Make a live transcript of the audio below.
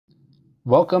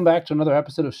Welcome back to another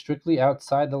episode of Strictly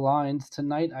Outside the Lines.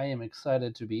 Tonight, I am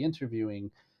excited to be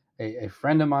interviewing a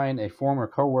friend of mine, a former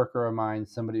coworker of mine,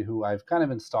 somebody who I've kind of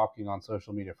been stalking on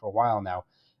social media for a while now,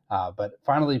 but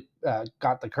finally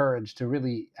got the courage to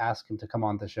really ask him to come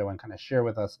on the show and kind of share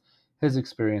with us his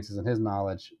experiences and his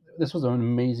knowledge. This was an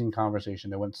amazing conversation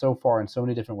that went so far in so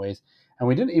many different ways, and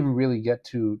we didn't even really get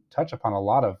to touch upon a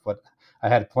lot of what I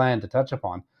had planned to touch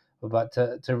upon. But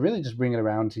to really just bring it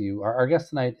around to you, our guest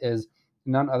tonight is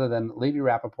none other than Levi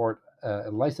Rapoport, a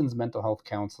licensed mental health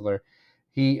counselor.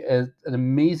 He is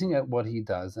amazing at what he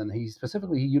does, and he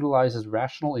utilizes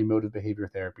rational emotive behavior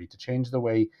therapy to change the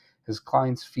way his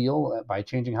clients feel by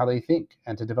changing how they think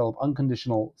and to develop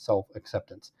unconditional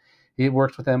self-acceptance. He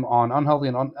works with them on unhealthy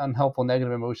and unhelpful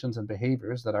negative emotions and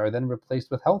behaviors that are then replaced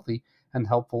with healthy and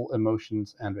helpful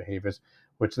emotions and behaviors,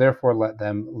 which therefore let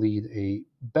them lead a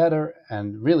better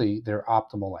and really their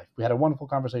optimal life. We had a wonderful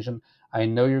conversation. I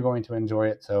know you're going to enjoy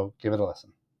it, so give it a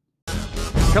listen.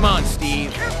 Come on,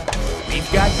 Steve.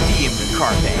 We've got D in the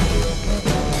carpet.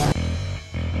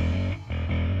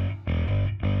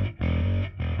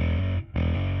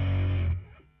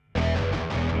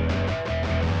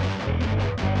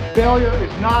 Failure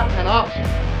is not an option.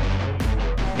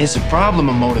 It's a problem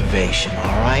of motivation,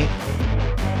 all right?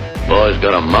 Boy's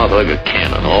got a mouth like a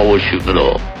cannon, always shooting it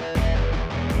off.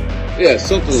 Yeah,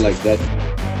 something like that.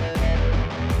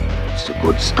 It's the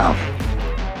good stuff.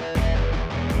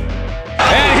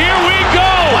 And here we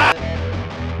go!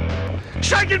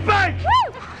 Shake it back!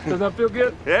 Does that feel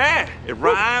good? Yeah, it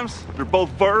rhymes. They're both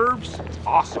verbs. It's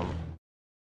awesome.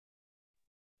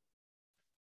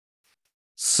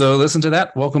 So listen to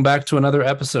that. Welcome back to another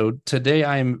episode. Today,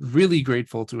 I am really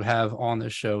grateful to have on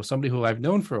this show somebody who I've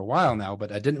known for a while now,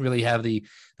 but I didn't really have the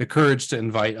courage to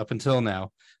invite up until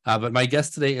now. But my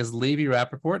guest today is Levi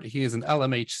Rapoport. He is an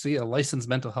LMHC, a licensed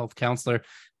mental health counselor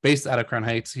based out of Crown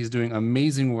Heights. He's doing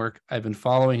amazing work. I've been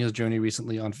following his journey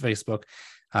recently on Facebook,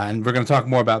 and we're going to talk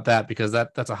more about that because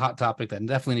that's a hot topic that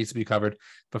definitely needs to be covered.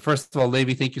 But first of all,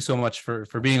 Levi, thank you so much for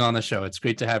being on the show. It's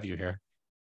great to have you here.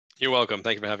 You're welcome.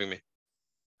 Thank you for having me.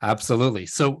 Absolutely.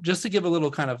 So just to give a little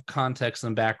kind of context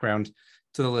and background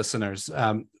to the listeners,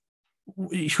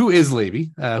 who is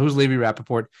Levi? Who's Levi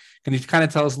Rapoport? Can you kind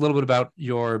of tell us a little bit about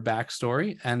your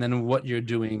backstory and then what you're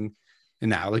doing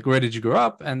now? Like, where did you grow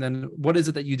up? And then what is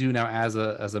it that you do now as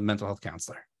a mental health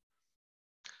counselor?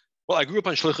 Well, I grew up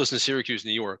on Shlichus in Syracuse,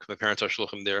 New York. My parents are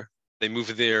Shluchim there. They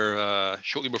moved there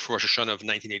shortly before Rosh Hashanah of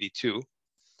 1982, if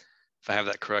I have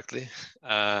that correctly.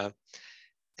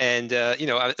 And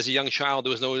as a young child, there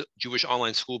was no Jewish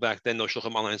online school back then, no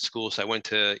Shulchan online school. So I went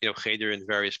to, Cheder in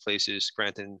various places,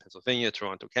 Scranton, Pennsylvania,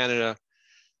 Toronto, Canada.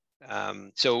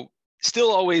 So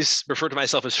still always refer to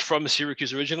myself as from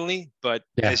Syracuse originally, but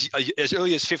Yeah. as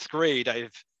early as fifth grade,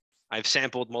 I've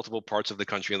sampled multiple parts of the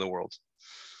country and the world.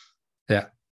 Yeah,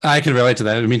 I can relate to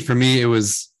that. I mean, for me,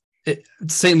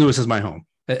 St. Louis is my home.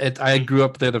 I grew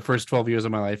up there the first 12 years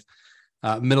of my life.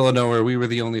 Middle of nowhere. We were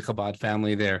the only Chabad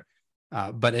family there.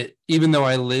 But even though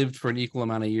I lived for an equal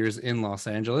amount of years in Los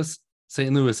Angeles,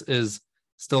 St. Louis is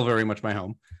still very much my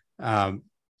home.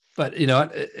 But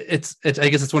it's I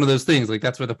guess it's one of those things, like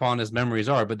that's where the fondest memories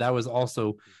are. But that was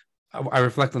also, I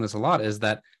reflect on this a lot, is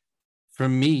that for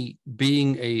me,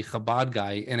 being a Chabad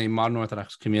guy in a modern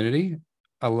Orthodox community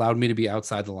allowed me to be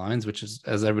outside the lines, which is,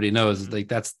 as everybody knows, like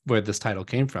that's where this title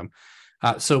came from.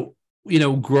 So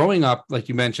growing up, like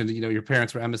you mentioned, your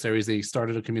parents were emissaries. They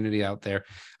started a community out there.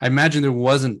 I imagine there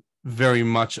wasn't very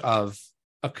much of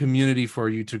a community for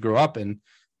you to grow up in.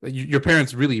 Your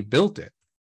parents really built it.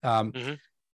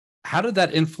 How did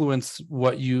that influence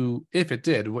if it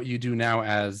did, what you do now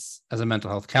as a mental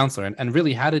health counselor? And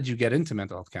really, how did you get into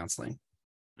mental health counseling?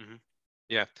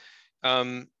 Yeah.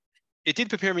 It did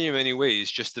prepare me in many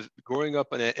ways. Just growing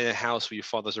up in a house where your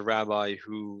father's a rabbi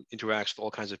who interacts with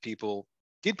all kinds of people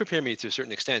did prepare me to a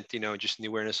certain extent, just in the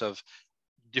awareness of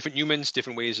different humans,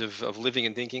 different ways of living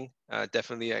and thinking.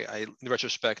 Definitely, I in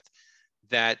retrospect,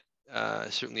 that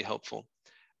certainly helpful.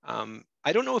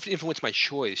 I don't know if it influenced my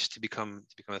choice to become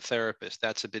a therapist.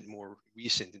 That's a bit more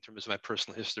recent in terms of my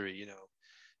personal history.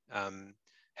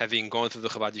 Having gone through the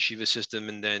Chabad yeshiva system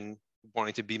and then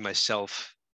wanting to be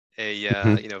myself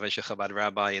eventually Chabad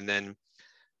rabbi, and then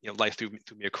life threw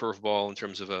me a curveball in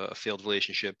terms of a failed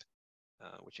relationship.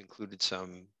 Which included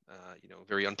some,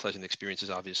 very unpleasant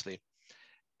experiences, obviously.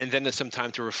 And then there's some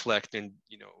time to reflect and,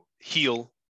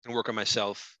 heal and work on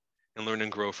myself and learn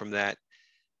and grow from that.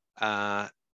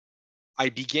 I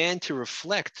began to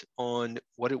reflect on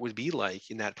what it would be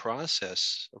like in that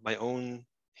process of my own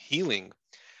healing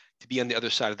to be on the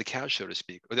other side of the couch, so to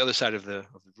speak, or the other side of the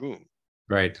room.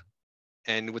 Right.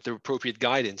 And with the appropriate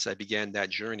guidance, I began that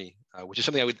journey, which is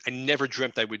something I never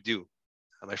dreamt I would do.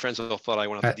 My friends all thought I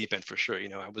went off the deep end for sure.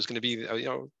 I was going to be,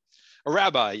 a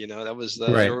rabbi. That was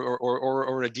the, Right.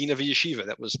 or a dean of a yeshiva.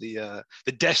 That was the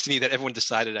destiny that everyone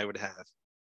decided I would have.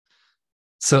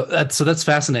 So that's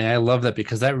fascinating. I love that,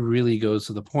 because that really goes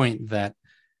to the point that,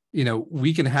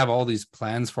 we can have all these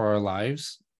plans for our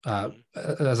lives.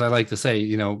 As I like to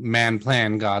say, man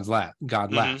plan, God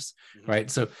laughs, Mm-hmm.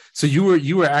 right? So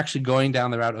you were actually going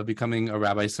down the route of becoming a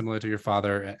rabbi, similar to your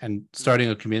father, and starting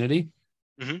a community.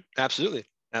 Mm-hmm. Absolutely.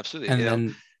 And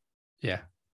then, yeah.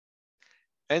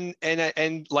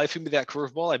 And life threw me that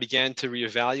curveball. I began to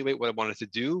reevaluate what I wanted to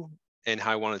do and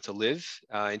how I wanted to live,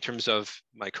 in terms of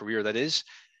my career, that is.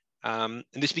 And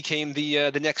this became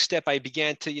the next step. I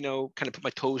began to, kind of put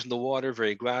my toes in the water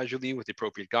very gradually with the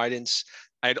appropriate guidance.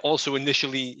 I had also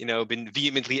initially, been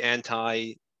vehemently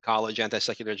anti-college,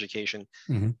 anti-secular education.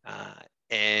 Mm-hmm.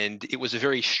 And it was a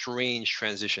very strange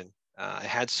transition. I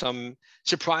had some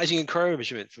surprising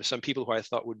encouragement for some people who I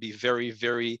thought would be very,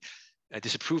 very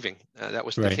disapproving. That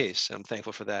wasn't the case. I'm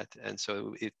thankful for that. And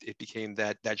so it became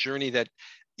that journey that,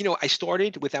 I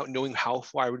started without knowing how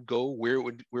far I would go, where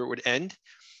it would end.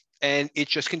 And it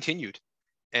just continued,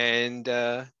 and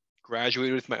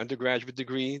graduated with my undergraduate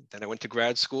degree. Then I went to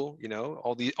grad school,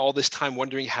 all this time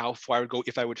wondering how far I would go,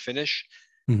 if I would finish.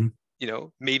 Mm-hmm.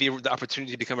 Maybe the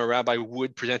opportunity to become a rabbi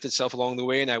would present itself along the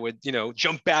way, and I would,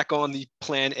 jump back on the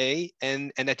plan A,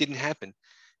 and that didn't happen.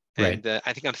 Right. And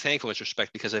I think I'm thankful in this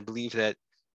respect, because I believe that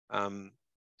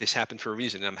this happened for a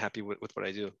reason, and I'm happy with what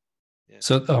I do. Yeah.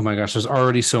 So, oh my gosh, there's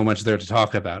already so much there to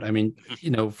talk about. I mean,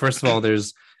 first of all,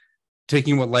 there's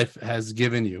taking what life has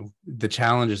given you, the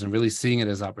challenges, and really seeing it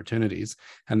as opportunities.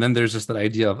 And then there's just that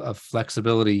idea of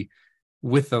flexibility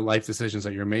with the life decisions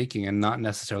that you're making, and not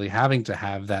necessarily having to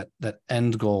have that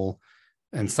end goal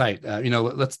in sight.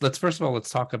 Let's first of all, let's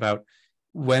talk about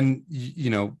when,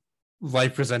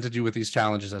 life presented you with these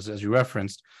challenges, as you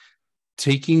referenced,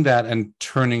 taking that and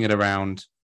turning it around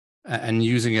and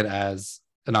using it as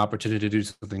an opportunity to do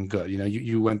something good.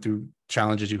 You went through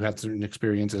challenges, you had certain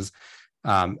experiences,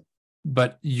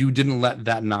 but you didn't let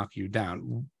that knock you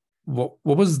down. What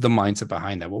was the mindset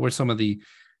behind that? What were some of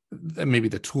maybe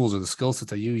the tools or the skill sets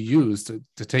that you used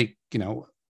to take,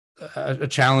 a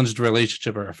challenged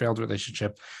relationship or a failed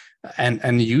relationship,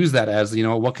 and use that as,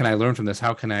 what can I learn from this?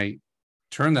 How can I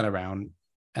turn that around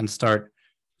and start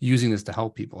using this to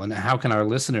help people? And how can our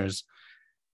listeners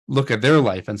look at their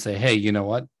life and say, hey, you know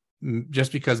what?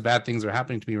 Just because bad things are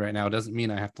happening to me right now doesn't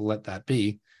mean I have to let that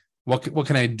be. What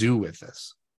can I do with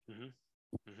this? Mm-hmm.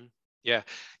 Mm-hmm. Yeah.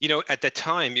 At that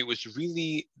time, it was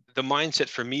really, the mindset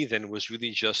for me then was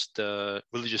really just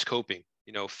religious coping,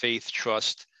 faith,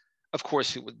 trust. Of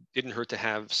course, didn't hurt to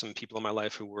have some people in my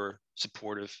life who were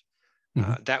supportive.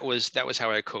 Mm-hmm. That was how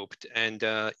I coped. And,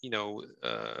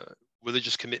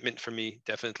 religious commitment for me,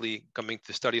 definitely coming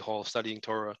to study hall, studying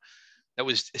Torah. That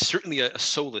was certainly a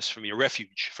solace for me, a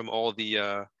refuge from all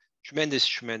the tremendous,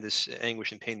 tremendous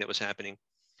anguish and pain that was happening.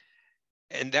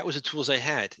 And that was the tools I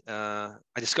had. I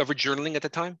discovered journaling at the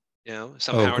time,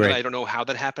 somehow or another. I don't know how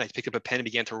that happened. I picked up a pen and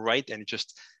began to write, and it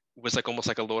just was almost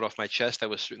like a load off my chest. That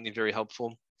was certainly very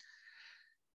helpful.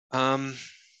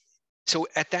 So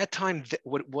at that time,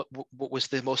 what was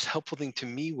the most helpful thing to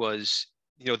me was,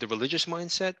 the religious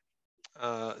mindset,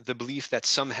 the belief that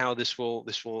somehow this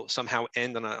will somehow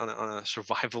end on a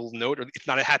survival note, or if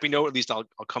not a happy note, at least I'll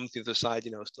come through the side,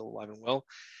 still alive and well.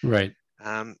 Right.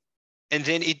 And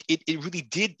then it really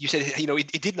did. You said,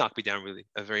 it did knock me down, really,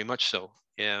 very much so.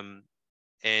 And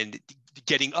the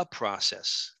getting up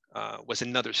process was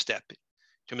another step in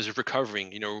terms of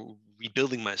recovering,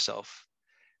 rebuilding myself.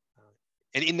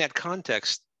 And in that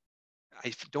context,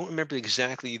 I don't remember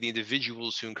exactly the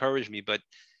individuals who encouraged me, but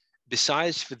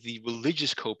besides for the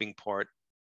religious coping part,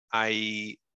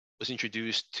 I was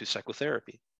introduced to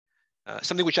psychotherapy,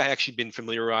 something which I actually been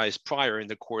familiarized prior in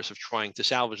the course of trying to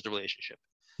salvage the relationship.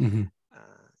 Mm-hmm.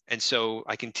 And so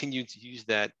I continued to use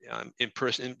that in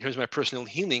terms of my personal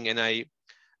healing. And I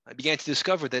began to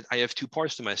discover that I have two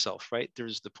parts to myself, right?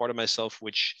 There's the part of myself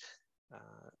which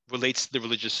relates to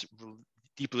the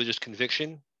deep religious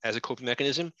conviction as a coping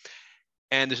mechanism.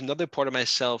 And there's another part of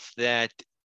myself that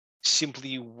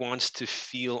simply wants to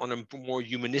feel, on a more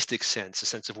humanistic sense, a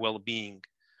sense of well-being,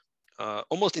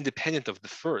 almost independent of the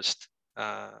first,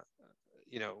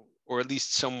 or at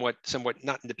least somewhat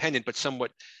not independent, but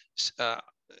somewhat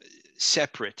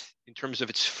separate in terms of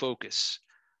its focus.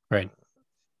 Right.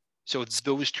 So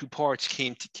those two parts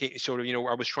came sort of,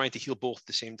 I was trying to heal both at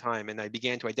the same time, and I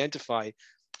began to identify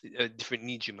different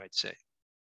needs, you might say.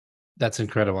 That's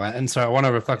incredible. And so I want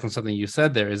to reflect on something you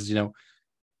said there is,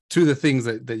 two of the things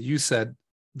that you said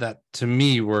that to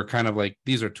me were kind of like,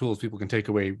 these are tools people can take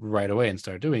away right away and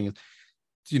start doing is,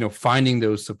 finding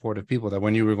those supportive people that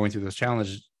when you were going through those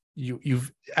challenges,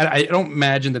 I don't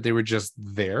imagine that they were just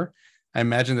there. I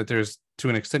imagine that there's, to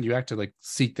an extent, you have to like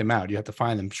seek them out. You have to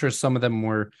find them. Sure, some of them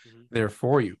were there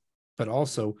for you, but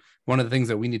also one of the things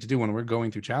that we need to do when we're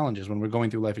going through challenges, when we're going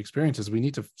through life experiences, we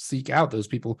need to seek out those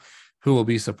people who will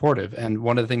be supportive. And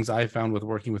one of the things I found with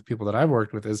working with people that I've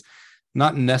worked with is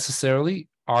not necessarily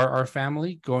are our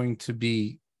family going to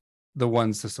be the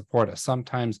ones to support us.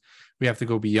 Sometimes we have to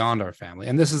go beyond our family.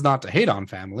 And this is not to hate on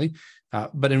family,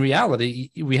 but in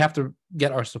reality, we have to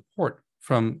get our support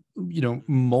from,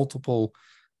 multiple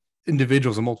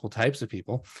individuals and multiple types of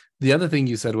people. The other thing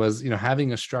you said was,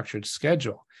 having a structured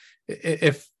schedule.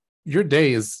 If your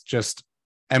day is just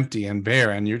empty and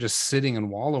bare and you're just sitting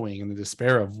and wallowing in the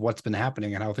despair of what's been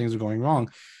happening and how things are going wrong,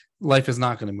 life is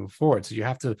not going to move forward. So you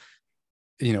have to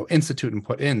institute and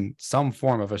put in some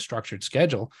form of a structured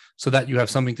schedule so that you have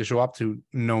something to show up to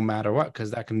no matter what,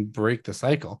 because that can break the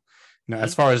cycle.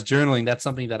 As far as journaling, that's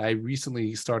something that I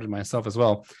recently started myself as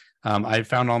well. I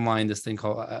found online this thing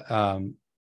called,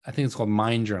 I think it's called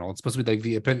Mind Journal. It's supposed to be like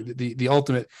the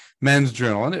ultimate men's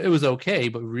journal. And it was okay,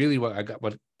 but really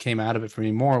what came out of it for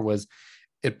me more was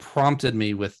it prompted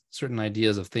me with certain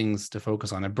ideas of things to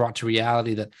focus on. It brought to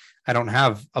reality that I don't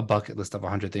have a bucket list of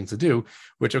 100 things to do,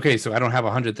 so I don't have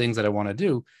 100 things that I want to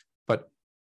do, but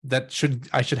I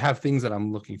should have things that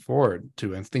I'm looking forward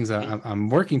to and things that I'm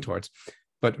working towards.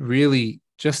 But really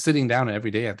just sitting down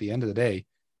every day at the end of the day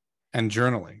and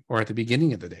journaling, or at the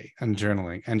beginning of the day and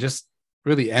journaling, and just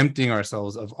really emptying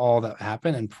ourselves of all that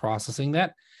happened and processing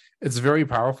that, it's very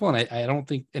powerful. And I don't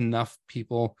think enough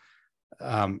people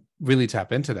really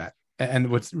tap into that. And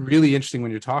what's really interesting when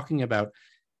you're talking about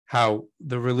how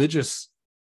the religious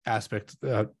aspect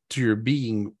to your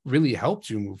being really helped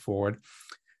you move forward,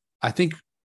 I think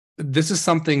this is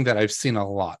something that I've seen a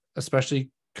lot,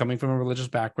 especially coming from a religious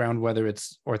background, whether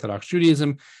it's Orthodox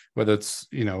Judaism, whether it's,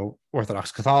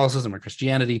 Orthodox Catholicism or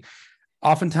Christianity.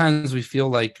 Oftentimes we feel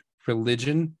like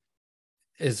religion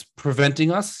is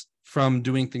preventing us from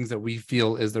doing things that we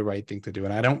feel is the right thing to do.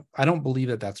 And I don't believe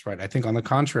that that's right. I think on the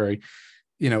contrary,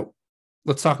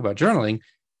 let's talk about journaling.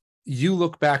 You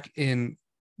look back in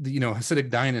the, Hasidic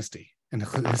dynasty and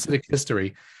Hasidic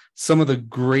history, some of the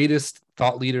greatest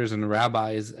thought leaders and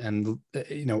rabbis and,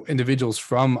 individuals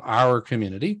from our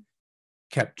community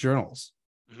kept journals.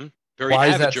 Mm-hmm. Very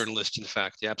avid journalists, in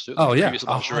fact. Yeah, absolutely. Oh, yeah. Previous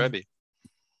Lubavitcher Rebbe.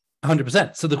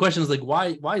 100%. So the question is like,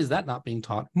 why is that not being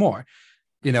taught more?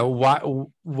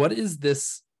 What is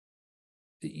this,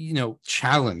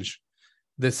 challenge,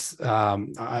 this,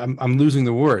 I'm losing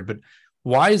the word, but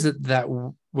why is it that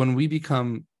when we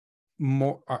become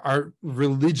more, our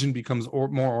religion becomes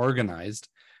more organized,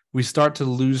 we start to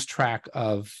lose track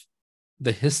of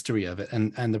the history of it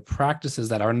and the practices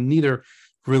that are neither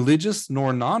religious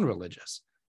nor non-religious,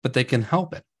 but they can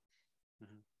help it?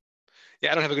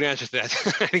 Yeah, I don't have a good answer to that.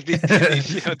 I think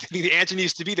the answer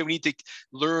needs to be that we need to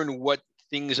learn what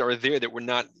things are there that we're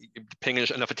not paying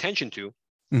enough attention to,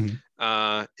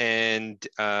 and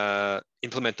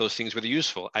implement those things where they're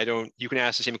useful. You can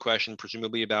ask the same question,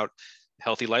 presumably, about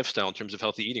healthy lifestyle in terms of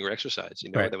healthy eating or exercise.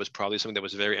 Right. That was probably something that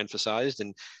was very emphasized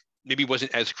and maybe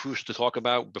wasn't as crucial to talk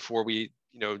about before we,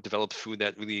 developed food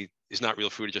that really is not real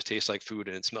food. It just tastes like food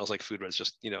and it smells like food, but it's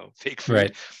just, fake food.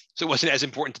 Right. So it wasn't as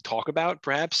important to talk about,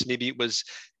 perhaps. Maybe it was,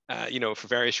 for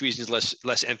various reasons,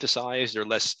 less emphasized or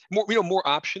more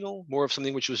optional, more of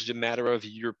something which was a matter of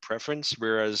your preference,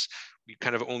 whereas we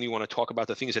kind of only want to talk about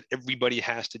the things that everybody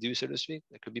has to do, so to speak.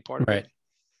 That could be part of it.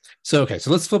 So, okay, so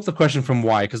let's flip the question from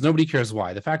why, because nobody cares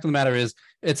why. The fact of the matter is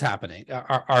it's happening.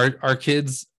 Our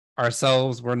kids,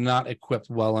 ourselves, we're not equipped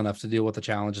well enough to deal with the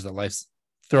challenges that life's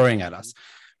throwing at us,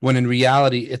 when in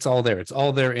reality, it's all there. It's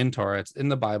all there in Torah. It's in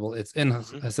the Bible. It's in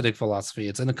Hasidic philosophy.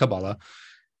 It's in the Kabbalah,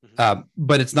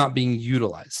 but it's not being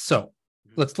utilized. So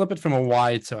let's flip it from a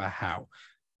why to a how.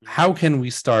 How can we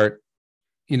start,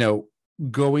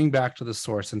 going back to the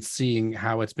source and seeing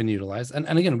how it's been utilized? And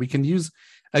again, we can use,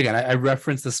 I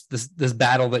reference this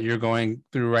battle that you're going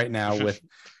through right now with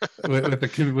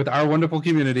our wonderful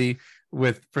community.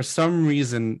 For some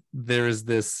reason, there is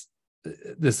this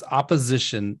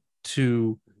opposition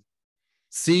to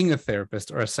seeing a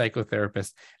therapist or a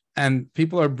psychotherapist, and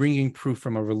people are bringing proof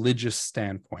from a religious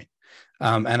standpoint.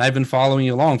 And I've been following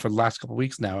you along for the last couple of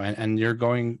weeks now, and you're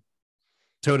going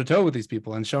toe to toe with these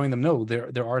people and showing them, no,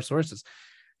 there are sources.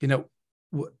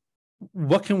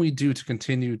 What can we do to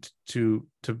continue to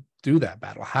do that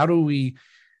battle? How do we,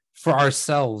 for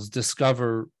ourselves,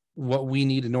 discover what we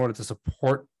need in order to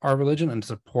support our religion and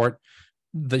support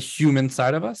the human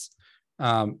side of us.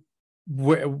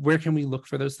 Where can we look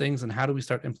for those things, and how do we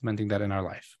start implementing that in our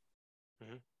life?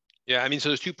 Mm-hmm. Yeah, I mean, so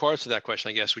there's two parts to that question,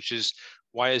 I guess, which is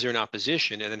why is there an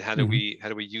opposition, and then how do we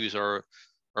use our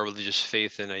religious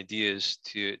faith and ideas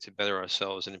to better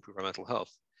ourselves and improve our mental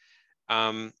health?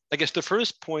 I guess the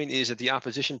first point is that the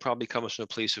opposition probably comes from a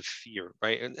place of fear,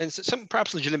 right? And some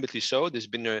perhaps legitimately so. There's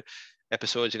been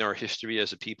episodes in our history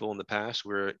as a people in the past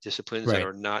where disciplines that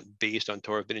are not based on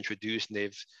Torah have been introduced,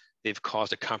 and they've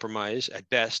caused a compromise at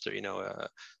best, or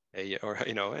a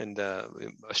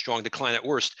strong decline at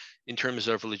worst in terms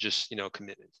of religious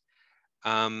commitment.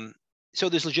 So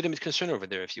there's legitimate concern over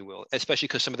there, if you will, especially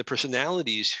because some of the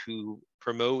personalities who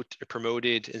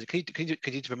promoted and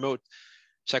continue to promote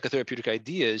psychotherapeutic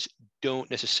ideas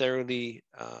don't necessarily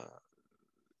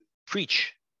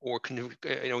preach or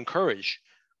encourage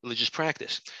religious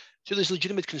practice. So there's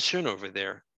legitimate concern over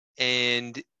there,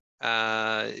 and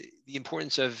the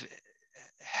importance of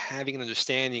having an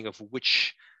understanding of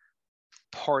which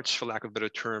parts, for lack of a better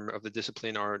term, of the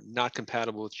discipline are not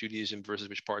compatible with Judaism versus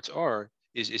which parts are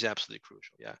is absolutely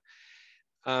crucial.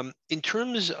 Yeah. In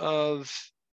terms of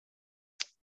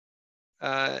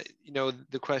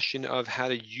the question of how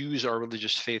to use our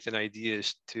religious faith and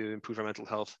ideas to improve our mental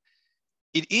health,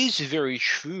 it is very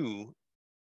true,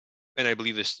 and I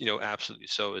believe this, absolutely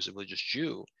so as a religious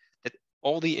Jew, that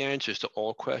all the answers to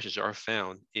all questions are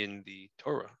found in the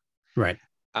Torah. Right.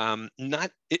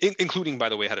 Not including, by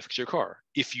the way, how to fix your car,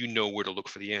 if you know where to look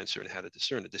for the answer and how to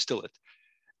discern it, distill it.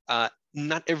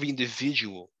 Not every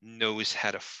individual knows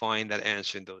how to find that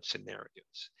answer in those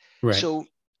scenarios. Right. So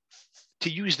to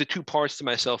use the two parts to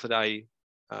myself that I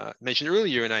mentioned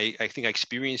earlier, and I think I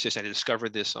experienced this, I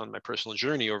discovered this on my personal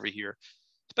journey over here,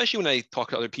 especially when I talk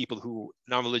to other people who,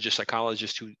 non-religious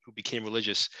psychologists who became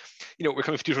religious, we're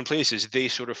coming from different places. They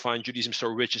sort of find Judaism so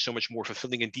rich and so much more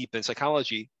fulfilling and deep than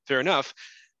psychology. Fair enough.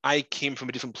 I came from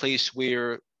a different place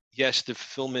where, yes, the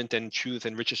fulfillment and truth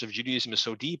and richness of Judaism is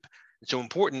so deep and so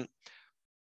important,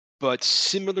 but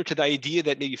similar to the idea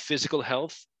that maybe physical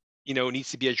health,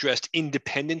 needs to be addressed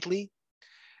independently,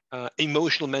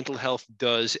 emotional mental health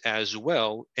does as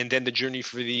well. And then the journey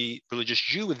for the religious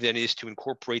Jew then is to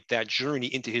incorporate that journey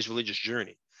into his religious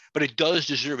journey. But it does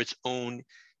deserve its own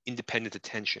independent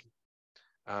attention.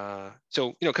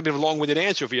 So, kind of a long-winded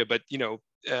answer for you, but,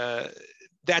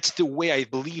 that's the way I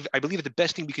believe that the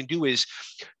best thing we can do is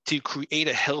to create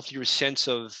a healthier sense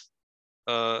of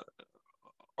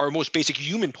our most basic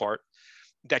human part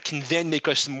that can then make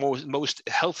us most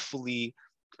healthfully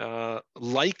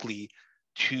likely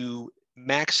to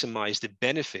maximize the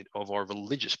benefit of our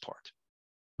religious part.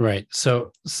 Right.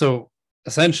 So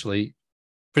essentially,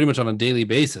 pretty much on a daily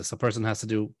basis, a person has to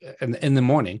do in the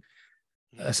morning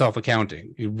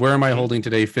self-accounting. Where am I holding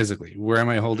today physically? Where am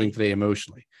I holding today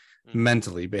emotionally,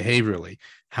 mentally, behaviorally?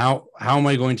 How am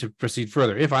I going to proceed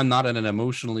further? If I'm not in an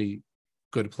emotionally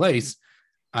good place,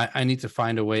 I need to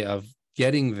find a way of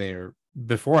getting there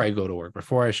before I go to work,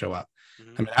 before I show up.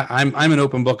 I mean, I'm an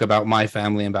open book about my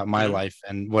family and about my life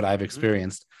and what I've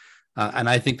experienced. And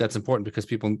I think that's important because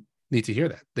people need to hear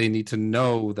that. They need to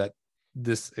know that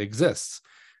this exists.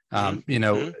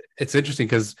 It's interesting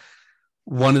because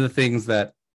one of the things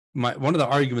that one of the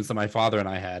arguments that my father and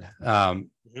I had,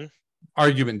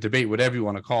 argument, debate, whatever you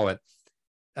want to call it,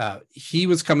 he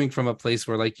was coming from a place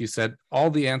where, like you said,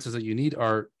 all the answers that you need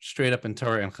are straight up in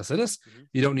Torah and Chassidus.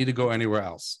 You don't need to go anywhere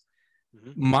else.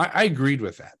 I agreed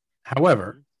with that.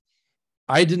 However,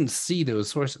 I didn't see those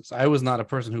sources. I was not a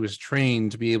person who was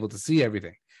trained to be able to see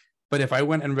everything. But if I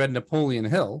went and read Napoleon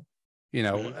Hill,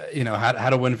 how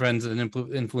to win friends and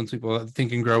influence people,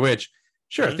 Think and Grow Rich.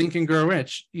 Sure, Think and Grow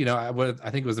Rich. I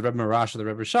think it was the Rebbe Marash or the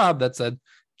Rebbe Shab that said,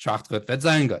 "Tracht gut, wird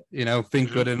sein gut."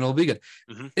 Think good and it'll be good.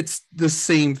 It's the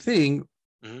same thing,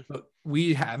 but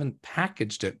we haven't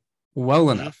packaged it well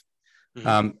enough.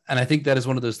 And I think that is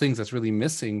one of those things that's really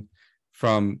missing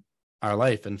from our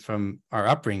life and from our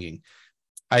upbringing.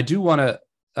 I do want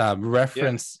to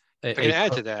reference. I can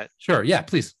add to that. Sure. Yeah,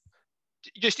 please.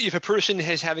 Just if a person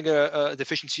is having a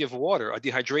deficiency of water, a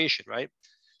dehydration, right?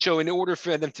 So in order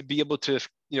for them to be able to,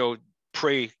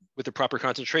 pray with the proper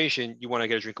concentration, you want to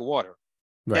get a drink of water.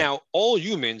 Right. Now, all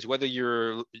humans, whether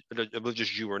you're a religious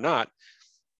Jew or not,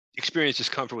 experience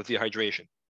discomfort with dehydration.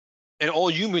 And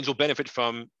all humans will benefit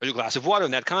from a glass of water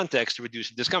in that context to reduce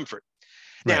discomfort.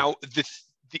 Right. Now,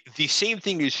 the same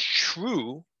thing is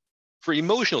true for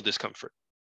emotional discomfort.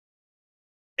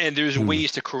 And there's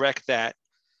ways to correct that.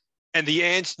 And the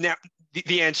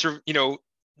answer,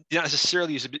 not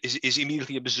necessarily is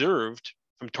immediately observed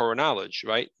from Torah knowledge,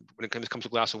 right? When it comes to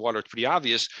a glass of water, it's pretty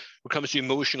obvious. When it comes to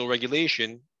emotional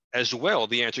regulation, as well,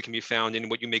 the answer can be found in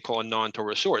what you may call a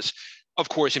non-Torah source. Of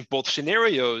course, in both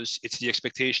scenarios, it's the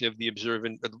expectation of the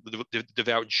observant, the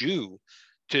devout Jew,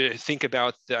 to think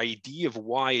about the idea of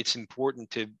why it's important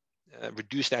to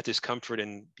reduce that discomfort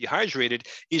and be hydrated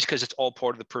is because it's all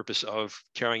part of the purpose of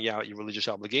carrying out your religious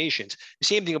obligations. The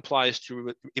same thing applies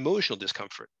to emotional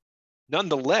discomfort.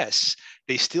 Nonetheless,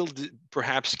 they still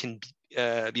perhaps can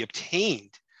be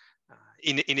obtained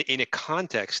in a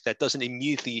context that doesn't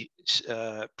immediately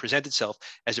present itself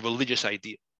as a religious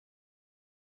idea.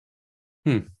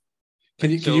 Can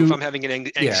So you, if I'm having an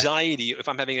anxiety, if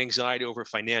I'm having anxiety over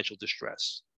financial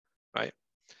distress, right?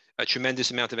 A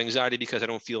tremendous amount of anxiety because I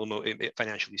don't feel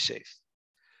financially safe.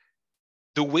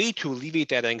 The way to alleviate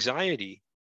that anxiety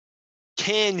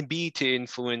can be to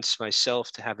influence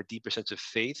myself to have a deeper sense of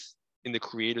faith in the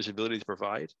Creator's ability to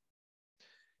provide.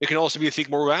 It can also be to think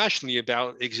more rationally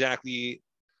about exactly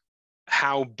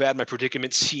how bad my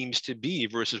predicament seems to be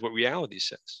versus what reality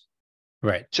says.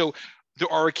 right? So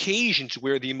there are occasions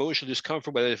where the emotional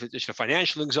discomfort, whether it's a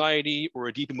financial anxiety or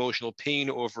a deep emotional pain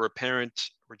over a parent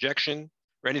rejection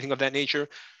or anything of that nature,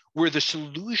 where the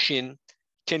solution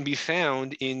can be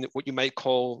found in what you might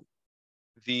call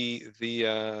the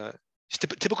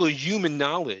typical human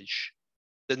knowledge,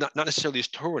 that not necessarily is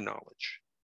Torah knowledge.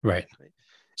 Right.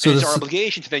 So it's our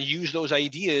obligation to then use those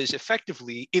ideas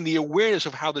effectively in the awareness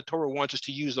of how the Torah wants us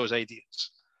to use those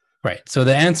ideas. Right. So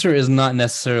the answer is not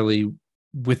necessarily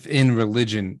within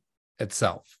religion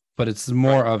itself, but it's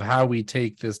more of how we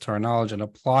take this Torah knowledge and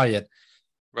apply it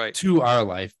to our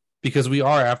life, because we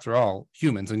are, after all,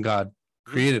 humans, and God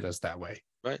created us that way.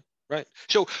 Right.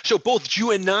 So both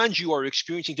Jew and non-Jew are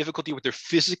experiencing difficulty with their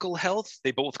physical health.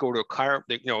 They both go to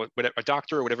a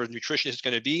doctor or whatever nutritionist is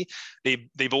going to be.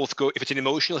 They both go, if it's an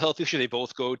emotional health issue, they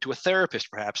both go to a therapist,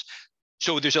 perhaps.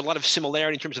 So there's a lot of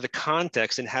similarity in terms of the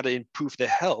context and how to improve the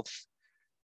health.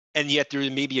 And yet there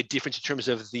may be a difference in terms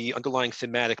of the underlying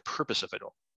thematic purpose of it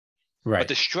all. Right. But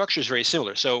the structure is very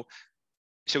similar. So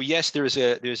yes, there's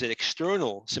an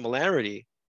external similarity,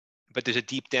 but there's a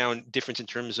deep down difference in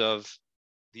terms of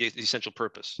the essential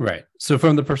purpose. Right. So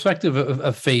from the perspective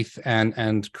of faith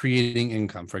and creating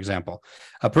income, for example,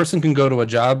 a person can go to a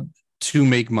job to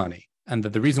make money. And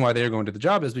the reason why they're going to the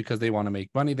job is because they want to make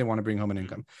money. They want to bring home an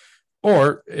income.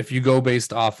 Or if you go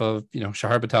based off of,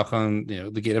 Shahar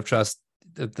B'tachon, the gate of trust,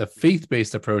 the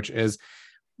faith-based approach is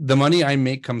the money I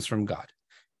make comes from God.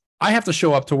 I have to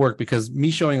show up to work because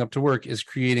me showing up to work is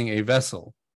creating a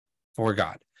vessel for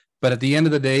God. But at the end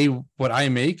of the day, what I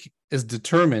make is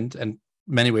determined and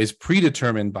many ways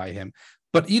predetermined by him.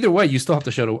 But either way, you still have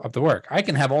to show up to work. I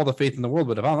can have all the faith in the world,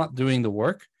 but if I'm not doing the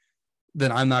work,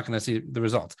 then I'm not going to see the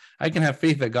results. I can have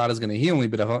faith that God is going to heal me,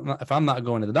 but if I'm not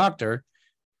going to the doctor,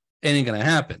 it ain't going to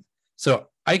happen. So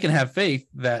I can have faith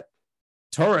that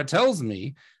Torah tells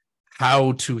me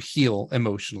how to heal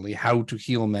emotionally, how to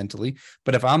heal mentally.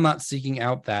 But if I'm not seeking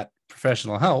out that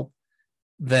professional help,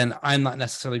 then I'm not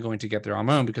necessarily going to get there on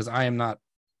my own, because I am not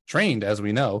trained, as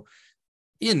we know,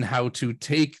 in how to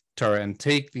take Torah and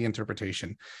take the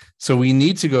interpretation. So we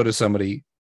need to go to somebody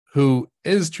who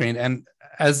is trained. And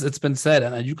as it's been said,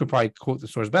 and you could probably quote the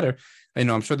source better,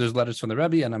 I'm sure there's letters from the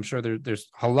Rebbe, and I'm sure there's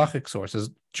halachic sources,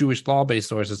 Jewish law-based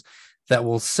sources, that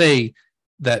will say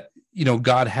that,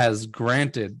 God has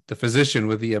granted the physician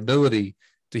with the ability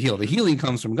to heal. The healing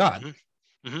comes from God,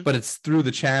 but it's through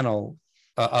the channel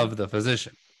of the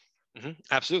physician.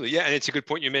 Absolutely. Yeah. And it's a good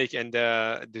point you make. And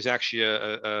there's actually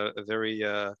a very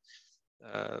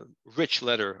rich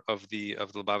letter of the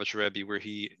Lubavitcher Rebbe where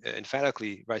he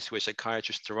emphatically writes to a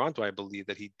psychiatrist in Toronto, I believe,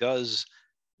 that he does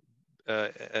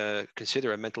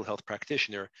consider a mental health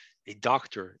practitioner a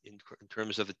doctor in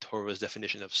terms of the Torah's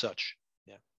definition of such.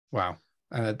 Yeah. Wow.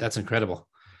 That's incredible.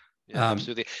 Yeah,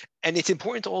 absolutely. And it's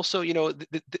important to also,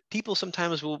 the people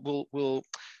sometimes will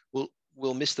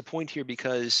miss the point here,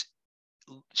 because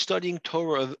studying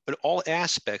Torah in all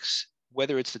aspects,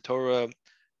 whether it's the Torah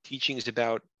teachings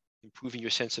about improving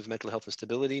your sense of mental health and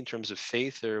stability in terms of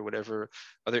faith or whatever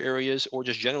other areas, or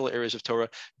just general areas of Torah,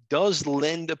 does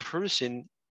lend a person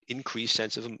increased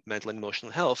sense of mental and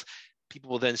emotional health. People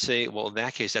will then say, well, in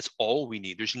that case, that's all we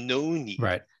need. There's no need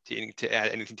to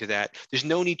add anything to that. There's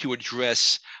no need to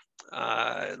address,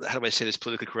 how do I say this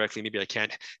politically correctly? Maybe I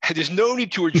can't. There's no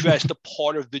need to address the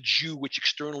part of the Jew which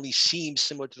externally seems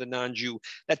similar to the non-Jew.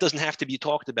 That doesn't have to be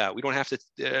talked about. We don't have to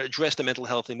address the mental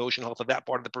health, emotional health of that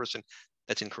part of the person.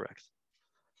 That's incorrect.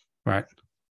 Right.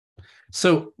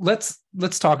 So let's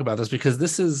talk about this, because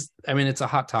this is, it's a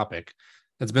hot topic.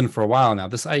 It's been for a while now,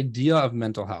 this idea of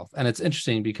mental health. And it's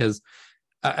interesting because,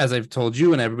 as I've told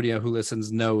you and everybody who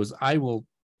listens knows, I will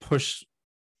push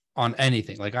on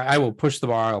anything. Like I will push the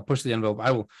bar, I'll push the envelope,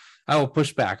 I will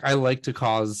push back. I like to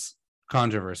cause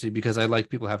controversy because I like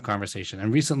people to have conversation.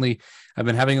 And recently I've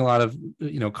been having a lot of,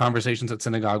 conversations at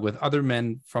synagogue with other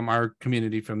men from our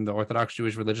community, from the Orthodox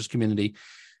Jewish religious community.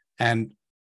 And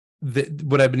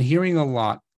what I've been hearing a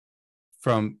lot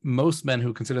from most men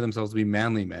who consider themselves to be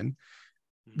manly men,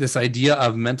 this idea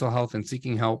of mental health and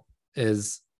seeking help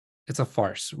it's a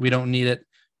farce. We don't need it.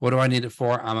 What do I need it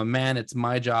for? I'm a man. It's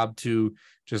my job to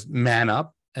just man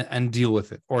up and deal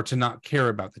with it, or to not care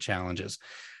about the challenges.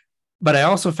 But I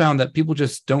also found that people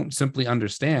just don't simply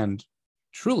understand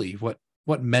truly what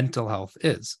mental health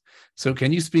is. So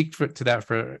can you speak to that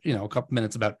for a couple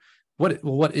minutes about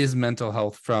what is mental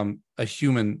health from a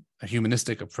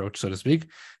humanistic approach, so to speak,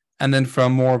 and then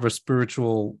from more of a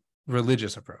spiritual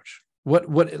religious approach? What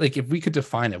like, if we could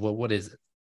define it, what is it?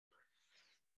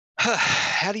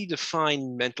 How do you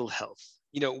define mental health?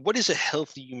 What is a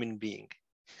healthy human being?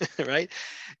 Right?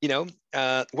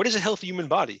 What is a healthy human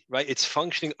body? Right? It's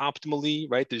functioning optimally,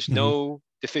 right? There's no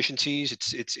deficiencies.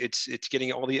 It's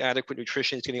getting all the adequate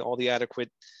nutrition. It's getting all the adequate,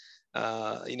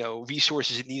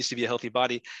 resources it needs to be a healthy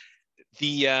body.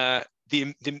 The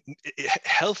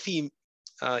healthy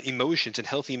emotions and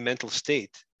healthy mental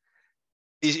state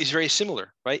is very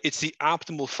similar, right? It's the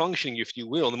optimal functioning, if you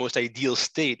will, the most ideal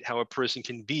state, how a person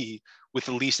can be with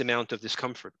the least amount of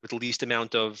discomfort, with the least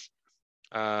amount of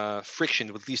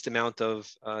friction, with the least amount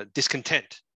of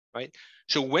discontent, right?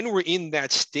 So when we're in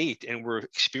that state and we're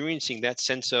experiencing that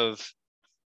sense of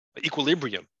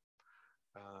equilibrium,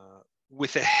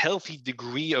 with a healthy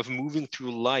degree of moving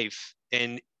through life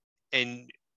and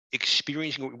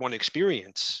experiencing what we want to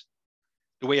experience,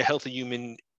 the way a healthy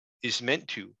human is meant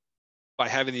to, by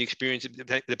having the experience,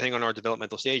 depending on our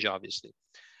developmental stage, obviously,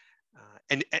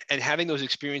 and having those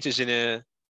experiences in a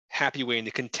happy way, in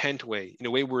a content way, in a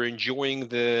way we're enjoying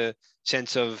the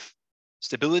sense of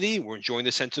stability, we're enjoying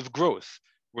the sense of growth,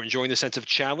 we're enjoying the sense of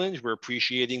challenge, we're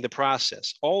appreciating the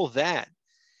process. All that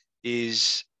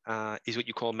is what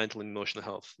you call mental and emotional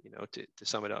health, to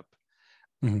sum it up.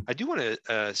 I do want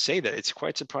to say that it's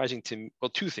quite surprising to me. Well,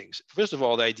 two things. First of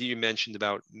all, the idea you mentioned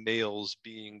about males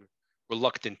being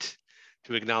reluctant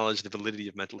to acknowledge the validity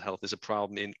of mental health is a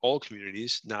problem in all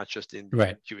communities, not just in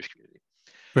the Jewish community.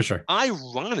 For sure.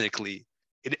 Ironically,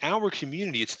 in our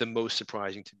community, it's the most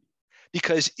surprising to me.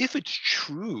 Because if it's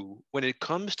true, when it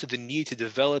comes to the need to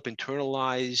develop,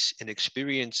 internalize, and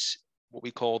experience what we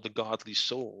call the godly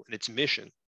soul and its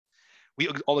mission, we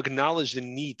all acknowledge the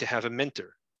need to have a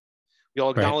mentor. We all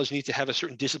acknowledge the need to have a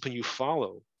certain discipline you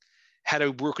follow, how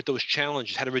to work with those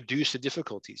challenges, how to reduce the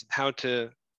difficulties, how to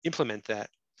implement that.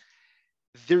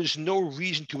 There's no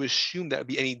reason to assume that would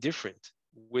be any different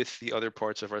with the other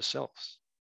parts of ourselves.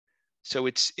 So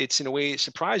it's in a way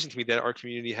surprising to me that our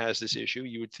community has this issue.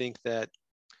 You would think that,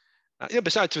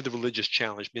 besides the religious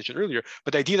challenge mentioned earlier,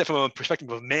 but the idea that from a perspective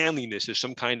of manliness, there's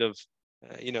some kind of,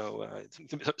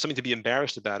 something to be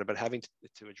embarrassed about having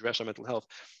to address our mental health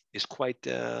is quite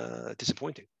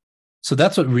disappointing. So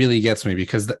that's what really gets me,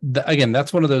 because again,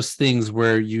 that's one of those things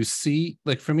where you see,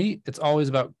 like for me, it's always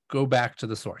about go back to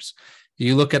the source.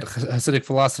 You look at Hasidic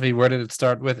philosophy. Where did it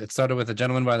start with? It started with a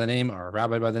gentleman by the name, or a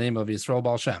rabbi by the name of Yisrael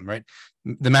Baal Shem, right?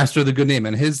 The master of the good name.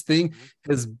 And his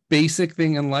basic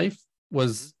thing in life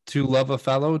was to love a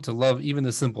fellow, to love even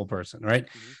the simple person, right?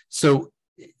 So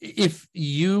if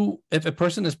a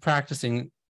person is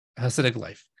practicing Hasidic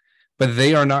life, but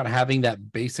they are not having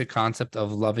that basic concept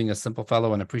of loving a simple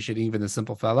fellow and appreciating even the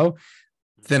simple fellow,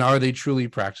 then are they truly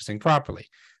practicing properly?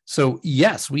 So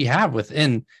yes, we have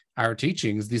within our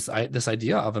teachings this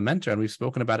idea of a mentor, and we've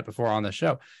spoken about it before on the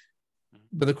show.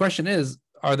 But the question is,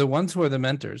 are the ones who are the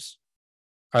mentors,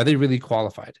 are they really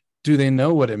qualified? Do they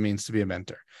know what it means to be a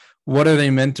mentor? What are they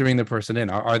mentoring the person in?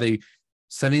 Are they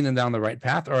sending them down the right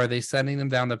path, or are they sending them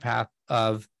down the path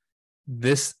of,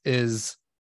 this is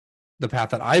the path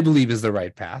that I believe is the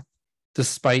right path,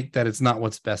 despite that it's not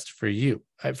what's best for you?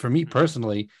 For me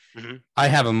personally, I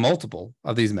have a multiple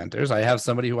of these mentors. I have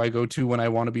somebody who I go to when I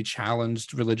want to be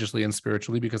challenged religiously and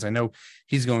spiritually, because I know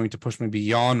he's going to push me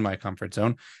beyond my comfort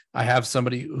zone. I have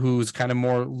somebody who's kind of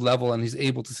more level, and he's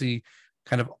able to see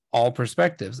kind of all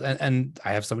perspectives. And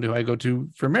I have somebody who I go to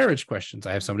for marriage questions.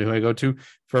 I have somebody who I go to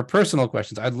for personal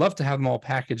questions. I'd love to have them all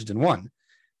packaged in one,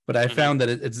 but I found that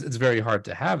it's very hard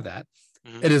to have that.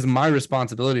 It is my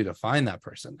responsibility to find that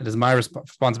person. It is my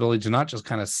responsibility to not just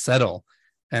kind of settle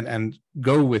and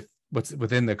go with what's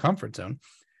within the comfort zone.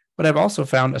 But I've also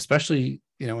found, especially,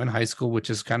 in high school, which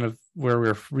is kind of where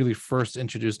we're really first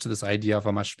introduced to this idea of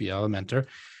a mashpia, a mentor,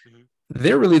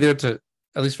 they're really there to,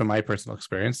 at least from my personal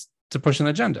experience, to push an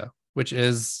agenda, which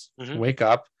is wake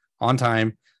up on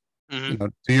time,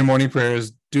 do your morning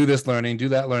prayers, do this learning, do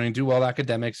that learning, do all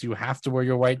academics. You have to wear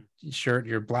your white shirt,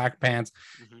 your black pants.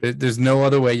 There's no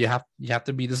other way. You have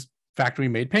to be this factory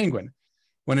made penguin.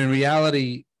 When in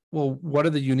reality, well, what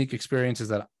are the unique experiences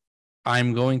that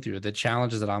I'm going through, the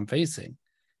challenges that I'm facing?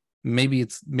 Maybe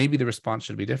the response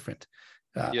should be different.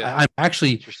 I'm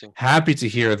actually happy to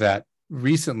hear that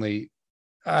recently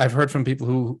I've heard from people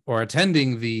who are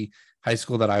attending the high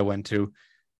school that I went to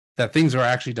that things are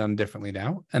actually done differently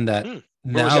now, and that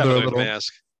now they're a little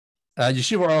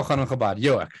Yeshiva Oral Chanan Chabad,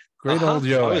 Yoak, great old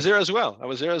Yoak. I was there as well.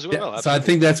 Yeah, so I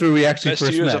think that's where we actually best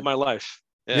first 2 years met. of my life.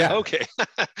 Yeah. Okay.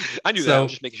 I knew that. I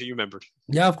was just making sure you remembered.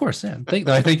 Yeah, of course. Yeah.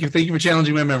 Thank you for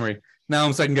challenging my memory. Now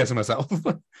I'm second guessing myself.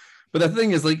 But the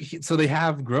thing is, so they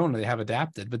have grown, they have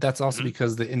adapted, but that's also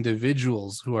because the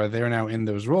individuals who are there now in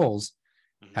those roles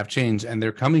have changed, and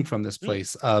they're coming from this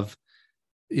place of,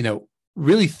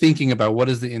 really thinking about what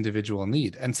is the individual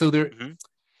need. And so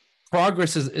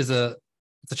progress is a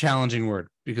challenging word,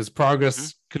 because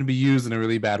progress can be used in a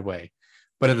really bad way,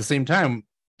 but at the same time,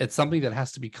 it's something that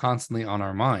has to be constantly on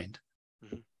our mind.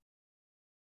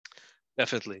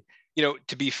 Definitely.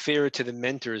 To be fair to the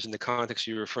mentors in the context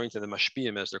you're referring to, the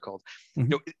mashpiyim as they're called,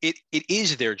 it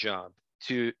is their job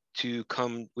to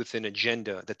come with an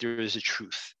agenda that there is a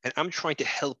truth, and I'm trying to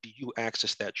help you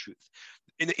access that truth.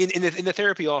 In the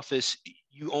therapy office,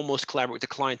 you almost collaborate with the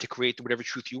client to create whatever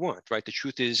truth you want, right? The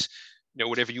truth is,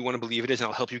 whatever you want to believe it is, and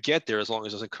I'll help you get there as long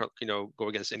as it doesn't, go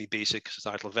against any basic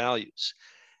societal values.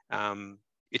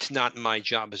 It's not my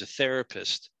job as a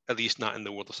therapist, at least not in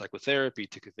the world of psychotherapy,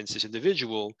 to convince this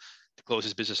individual to close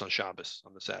his business on Shabbos,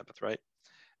 on the Sabbath, right?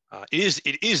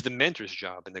 It is the mentor's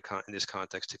job in this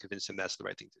context to convince them that's the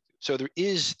right thing to do. So there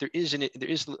is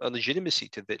a legitimacy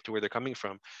to where they're coming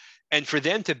from, and for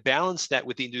them to balance that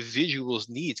with the individual's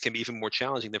needs can be even more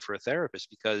challenging than for a therapist,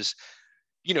 because,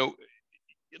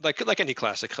 like any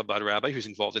classic Chabad rabbi who's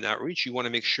involved in outreach, you want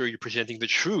to make sure you're presenting the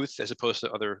truth as opposed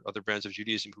to other brands of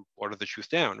Judaism who water the truth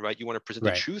down, right? You want to present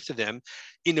the truth to them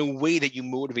in a way that you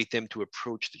motivate them to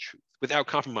approach the truth without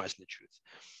compromising the truth.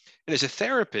 And as a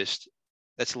therapist,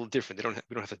 that's a little different.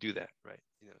 We don't have to do that, right?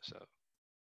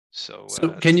 So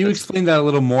can you explain that a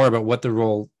little more about what the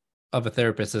role of a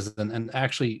therapist is, and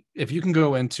actually, if you can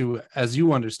go into, as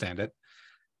you understand it,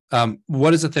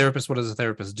 what is a therapist? What does a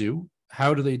therapist do?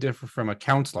 How do they differ from a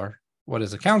counselor? What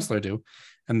does a counselor do?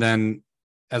 And then,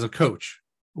 as a coach,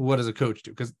 what does a coach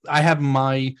do? Because I have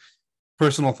my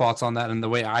personal thoughts on that, and the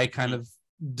way I kind of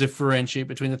differentiate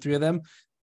between the three of them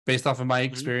based off of my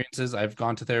experiences. I've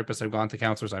gone to therapists, I've gone to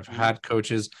counselors, I've had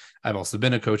coaches, I've also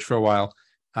been a coach for a while.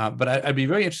 But I'd be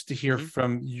very interested to hear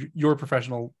from your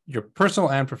personal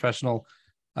and professional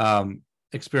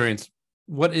experience.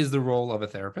 What is the role of a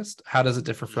therapist? How does it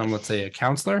differ from, let's say, a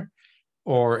counselor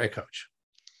or a coach?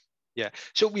 Yeah,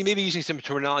 so we may be using some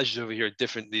terminologies over here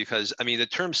differently, because the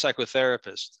term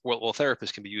psychotherapist, well,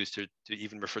 therapist can be used to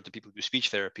even refer to people who do speech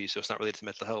therapy, so it's not related to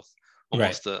mental health,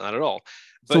 almost not at all.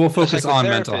 But so we'll focus on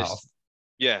mental health.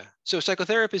 Yeah, so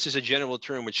psychotherapist is a general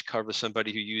term which covers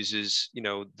somebody who uses,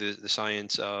 the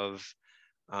science of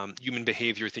human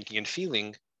behavior, thinking, and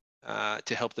feeling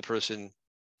to help the person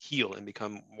heal and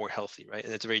become more healthy, right?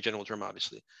 And it's a very general term,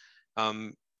 obviously.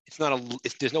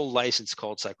 There's no license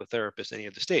called psychotherapist in any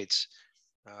of the states.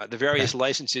 The various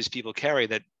licenses people carry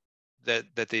that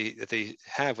they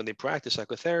have when they practice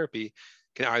psychotherapy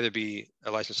can either be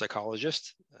a licensed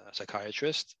psychologist,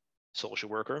 psychiatrist, social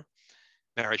worker,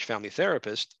 marriage family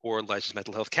therapist, or a licensed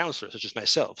mental health counselor, such as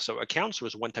myself. So a counselor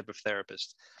is one type of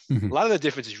therapist. A lot of the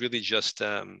difference is really just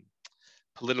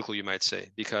political, you might say,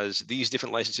 because these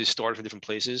different licenses started from different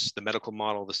places. The medical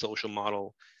model, the social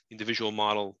model, individual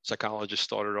model. Psychologists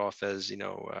started off as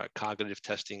cognitive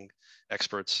testing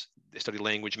experts. They study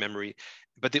language, memory,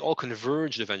 but they all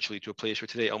converged eventually to a place where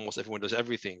today almost everyone does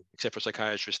everything, except for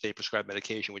psychiatrists. They prescribe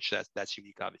medication, which that's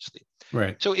unique, obviously.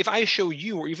 Right. So if I show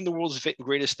you, or even the world's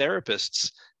greatest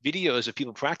therapists, videos of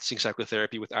people practicing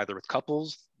psychotherapy with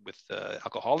couples, with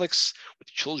alcoholics, with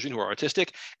children who are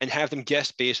autistic, and have them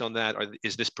guess based on that,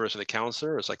 is this person a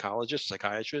counselor, a psychologist,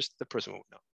 psychiatrist? The person won't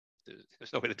know.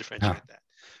 There's no way to differentiate that.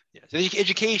 Yeah. So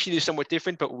education is somewhat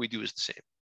different, but what we do is the same.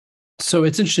 So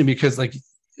it's interesting because,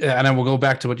 and I will go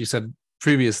back to what you said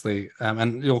previously,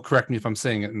 and you'll correct me if I'm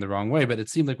saying it in the wrong way, but it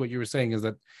seemed like what you were saying is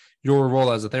that your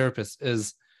role as a therapist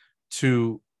is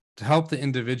to help the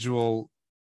individual,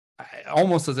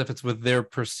 almost as if it's with their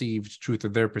perceived truth or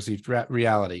their perceived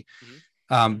reality.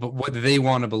 But what they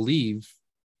want to believe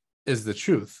is the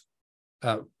truth.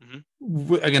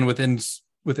 Again, within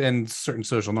certain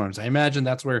social norms. I imagine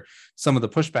that's where some of the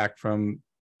pushback from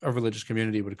a religious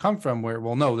community would come from, where,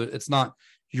 well, no, it's not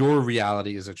your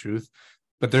reality is a truth.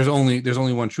 but there's only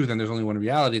one truth and there's only one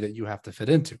reality that you have to fit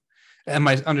into. Am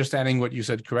I understanding what you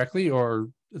said correctly, or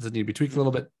does it need to be tweaked a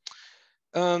little bit?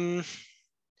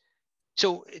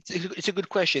 So it's a good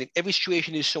question. Every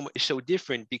situation is so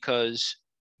different because,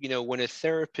 when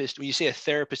you say a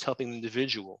therapist helping an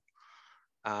individual,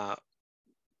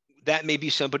 that may be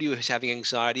somebody who is having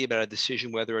anxiety about a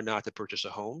decision whether or not to purchase a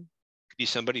home. It could be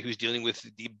somebody who's dealing with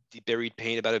deep buried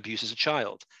pain about abuse as a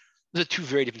child. Those are two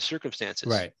very different circumstances,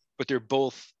 Right? But they're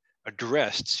both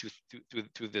addressed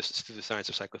through the science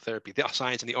of psychotherapy, the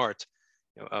science and the art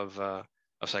of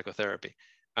psychotherapy.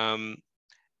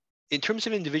 In terms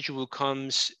of an individual who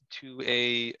comes to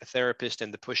a therapist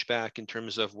and the pushback in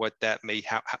terms of what that may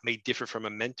differ from a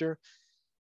mentor,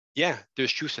 yeah,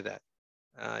 there's truth to that.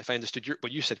 If I understood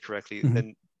what you said correctly,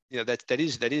 then that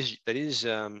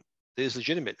is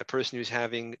legitimate. A person who's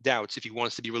having doubts, if he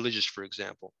wants to be religious, for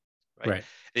example, right? And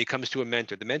he comes to a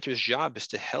mentor. The mentor's job is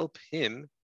to help him.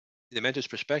 The mentor's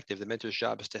perspective, the mentor's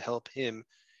job is to help him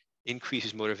increase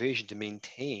his motivation to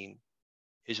maintain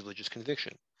his religious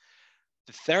conviction.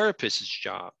 The therapist's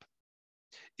job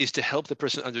is to help the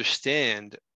person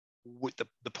understand what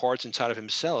the parts inside of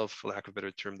himself, for lack of a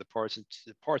better term, the parts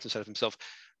inside of himself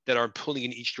that are pulling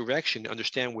in each direction,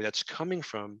 understand where that's coming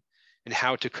from and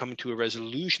how to come to a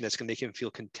resolution that's going to make him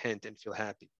feel content and feel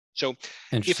happy. So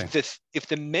if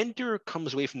the mentor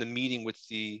comes away from the meeting with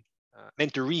the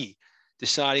mentoree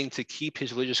deciding to keep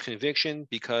his religious conviction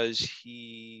because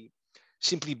he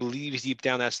simply believes deep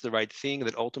down that's the right thing,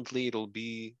 that ultimately it'll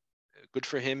be good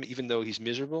for him, even though he's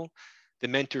miserable, the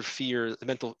mentor feels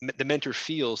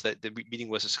that the meeting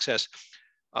was a success.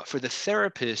 For the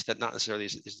therapist, that not necessarily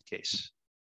is the case.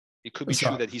 It could be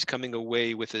true that he's coming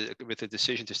away with a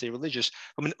decision to stay religious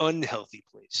from an unhealthy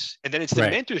place. And then it's the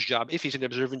mentor's job, if he's an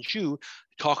observant Jew,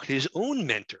 to talk to his own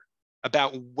mentor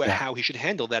about how he should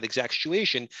handle that exact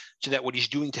situation, so that what he's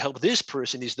doing to help this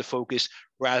person is the focus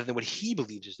rather than what he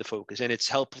believes is the focus. And it's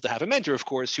helpful to have a mentor, of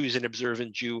course, who's an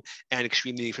observant Jew and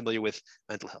extremely familiar with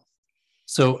mental health.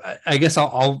 So I guess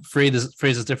I'll phrase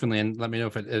this differently and let me know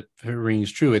if it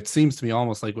rings true. It seems to me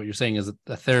almost like what you're saying is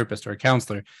a therapist or a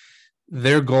counselor,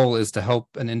 their goal is to help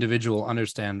an individual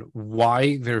understand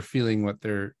why they're feeling what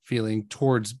they're feeling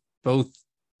towards both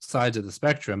sides of the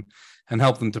spectrum and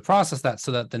help them to process that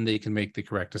so that then they can make the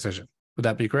correct decision. Would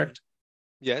that be correct?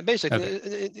 Yeah, basically,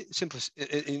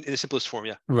 in the simplest form,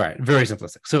 yeah. Right, very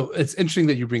simplistic. So it's interesting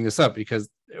that you bring this up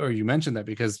you mentioned that,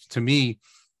 because to me,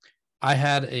 I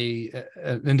had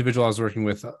an individual I was working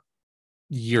with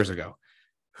years ago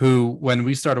who, when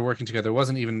we started working together,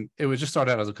 it was just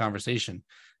started out as a conversation,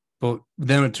 but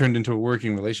then it turned into a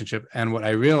working relationship. And what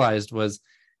I realized was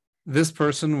this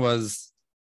person was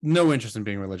no interest in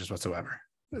being religious whatsoever.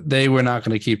 They were not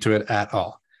going to keep to it at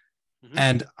all. Mm-hmm.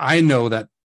 And I know that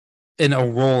in a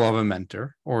role of a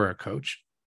mentor or a coach,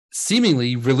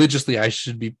 seemingly religiously, I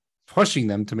should be pushing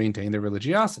them to maintain their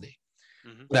religiosity.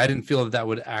 Mm-hmm. But I didn't feel that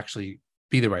would actually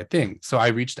be the right thing. So I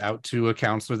reached out to a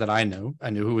counselor that I knew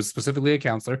who was specifically a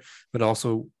counselor, but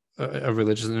also a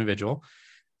religious individual.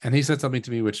 And he said something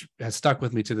to me which has stuck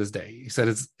with me to this day. He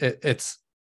said, it's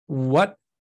what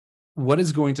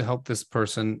is going to help this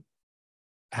person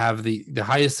have the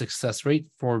highest success rate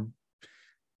for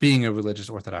being a religious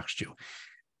Orthodox Jew.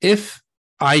 If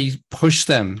I push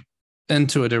them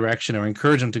into a direction or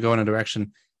encourage them to go in a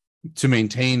direction to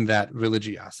maintain that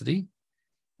religiosity,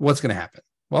 what's going to happen?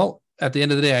 Well, at the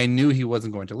end of the day, I knew he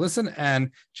wasn't going to listen,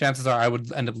 and chances are I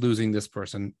would end up losing this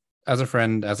person as a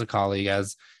friend, as a colleague,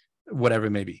 as whatever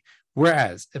it may be.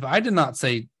 Whereas if I did not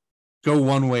say go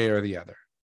one way or the other,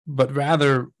 but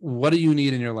rather, what do you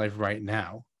need in your life right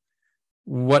now?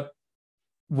 What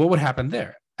would happen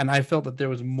there? And I felt that there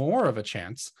was more of a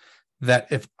chance that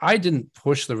if I didn't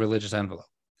push the religious envelope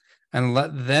and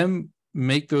let them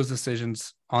make those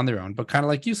decisions on their own, but kind of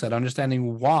like you said,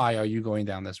 understanding why are you going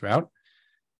down this route,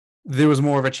 there was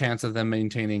more of a chance of them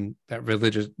maintaining that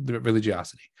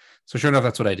religiosity. So sure enough,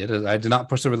 that's what I did. I did not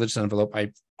push the religious envelope.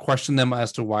 I questioned them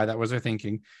as to why that was their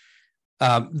thinking.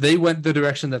 They went the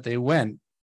direction that they went,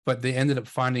 but they ended up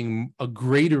finding a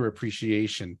greater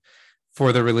appreciation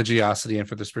for the religiosity and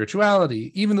for the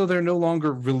spirituality, even though they're no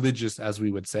longer religious, as we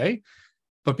would say,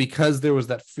 but because there was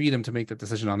that freedom to make that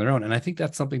decision on their own. And I think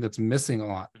that's something that's missing a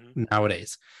lot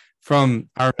nowadays from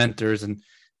our mentors and,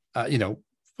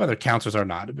 whether counselors or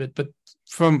not, but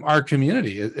from our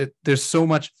community. There's so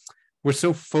much, we're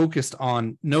so focused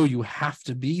on, no, you have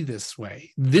to be this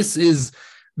way. The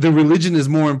religion is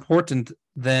more important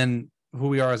than who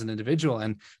we are as an individual.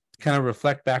 And kind of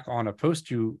reflect back on a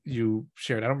post you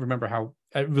shared. I don't remember how,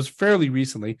 it was fairly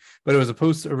recently, but it was a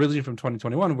post originally from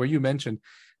 2021 where you mentioned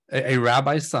a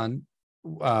rabbi's son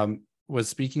was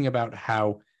speaking about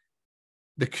how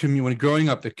when growing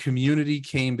up, the community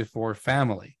came before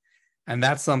family. And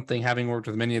that's something, having worked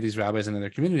with many of these rabbis in their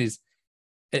communities,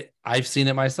 I've seen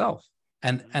it myself.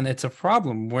 And it's a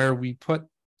problem where we put,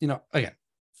 again,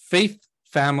 faith,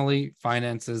 family,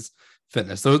 finances,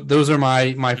 fitness. Those are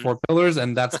my four pillars,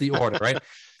 and that's the order, right?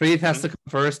 Faith has to come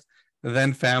first,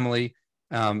 then family,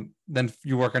 then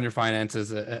you work on your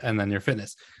finances, and then your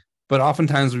fitness. But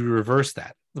oftentimes we reverse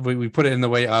that. We put it in the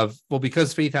way of, well,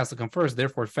 because faith has to come first,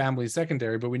 therefore family is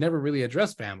secondary, but we never really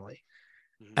address family.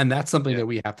 And that's something that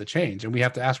we have to change. And we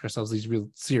have to ask ourselves these real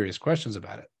serious questions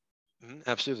about it.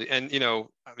 Absolutely. And,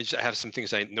 I have some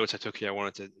notes I took here I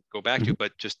wanted to go back to,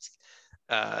 but just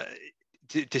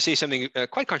to say something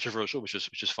quite controversial, which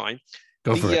is fine.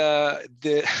 Go for it.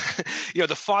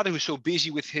 The father who's so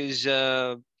busy with his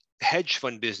hedge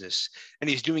fund business, and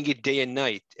he's doing it day and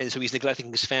night, and so he's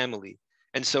neglecting his family.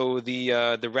 And so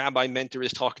the rabbi mentor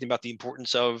is talking about the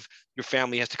importance of your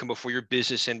family has to come before your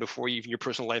business and before even your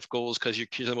personal life goals, because your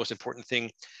kids are the most important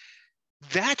thing.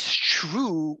 That's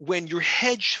true when your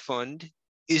hedge fund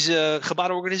is a Chabad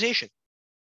organization.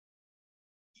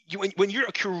 When your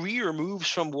career moves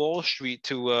from Wall Street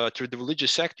to the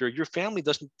religious sector, your family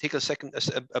doesn't take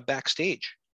a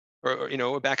backstage or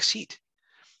a back seat.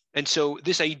 And so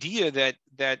this idea that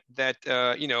the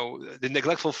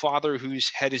neglectful father whose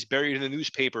head is buried in the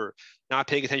newspaper, not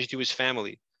paying attention to his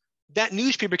family, that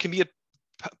newspaper can be a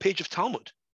page of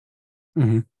Talmud.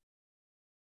 Mm-hmm.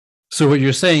 So what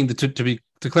you're saying,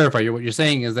 to clarify, what you're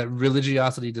saying is that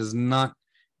religiosity does not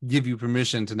give you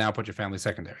permission to now put your family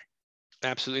secondary.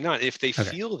 Absolutely not. If they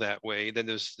feel that way, then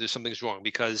there's something's wrong,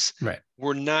 because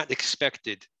we're not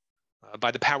expected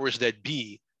by the powers that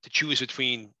be to choose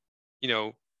between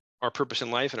our purpose in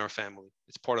life and our family.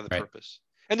 It's part of the purpose.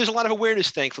 And there's a lot of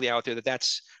awareness, thankfully, out there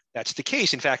that's the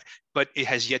case, in fact, but it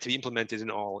has yet to be implemented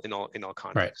in all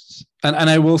contexts. Right. And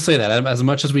I will say that as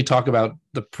much as we talk about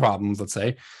the problems, let's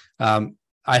say, I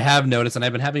have noticed, and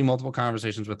I've been having multiple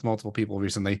conversations with multiple people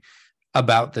recently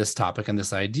about this topic and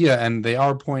this idea, and they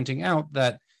are pointing out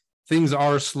that things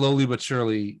are slowly but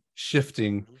surely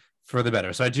shifting for the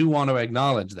better. So I do want to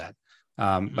acknowledge that.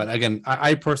 But again,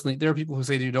 I personally, there are people who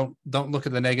say to you, don't look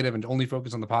at the negative and only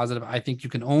focus on the positive. I think you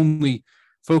can only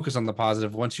focus on the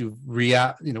positive once you've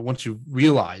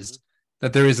realized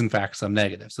that there is in fact some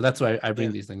negative. So that's why I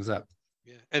bring these things up.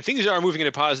 Yeah, and things are moving in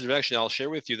a positive direction. I'll share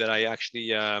with you that I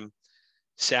actually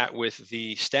sat with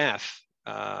the staff,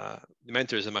 the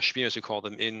mentors, the mashpiyos, as we call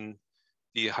them, in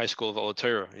the high school of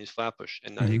Olatorah in East Flatbush,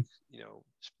 and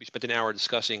we spent an hour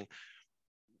discussing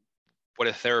what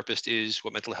a therapist is,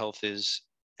 what mental health is,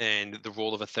 and the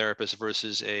role of a therapist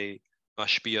versus a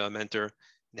mashpia, mentor,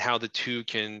 and how the two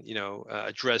can,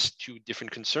 address two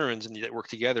different concerns and yet work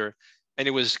together. And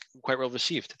it was quite well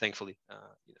received, thankfully.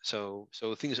 So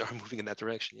things are moving in that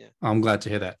direction. Yeah, I'm glad to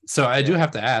hear that. So I do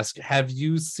have to ask: have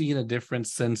you seen a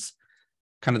difference since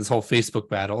kind of this whole Facebook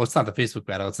battle? It's not the Facebook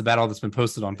battle; it's the battle that's been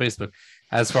posted on Facebook.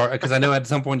 Because I know at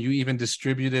some point you even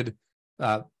distributed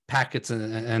packets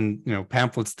and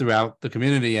pamphlets throughout the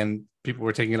community, and people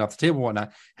were taking it off the table and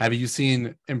whatnot. Have you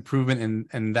seen improvement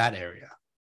in that area,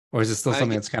 or is it still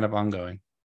something that's kind of ongoing?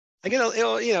 I get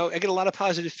a lot of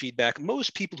positive feedback.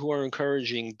 Most people who are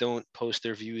encouraging don't post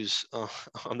their views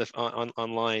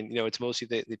online. It's mostly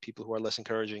the people who are less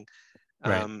encouraging.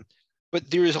 Right. But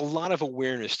there is a lot of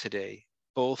awareness today,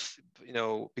 both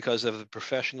because of the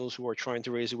professionals who are trying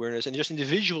to raise awareness, and just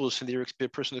individuals from their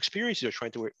personal experiences are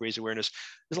trying to raise awareness.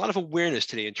 There's a lot of awareness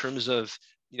today in terms of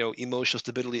emotional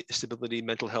stability,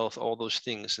 mental health, all those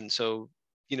things. And so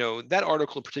that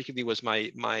article particularly was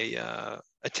my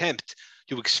attempt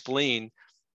to explain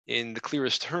in the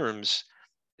clearest terms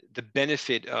the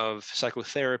benefit of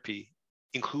psychotherapy,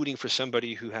 including for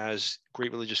somebody who has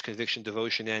great religious conviction,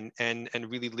 devotion, and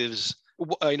really lives,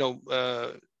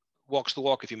 walks the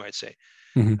walk, if you might say.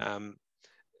 Mm-hmm.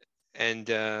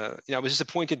 I was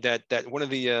disappointed that one of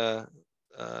the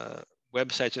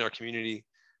websites in our community,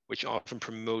 which often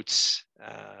promotes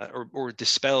or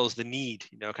dispels the need,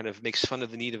 kind of makes fun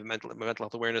of the need of mental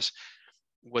health awareness,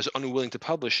 was unwilling to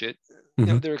publish it.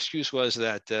 Mm-hmm. Their excuse was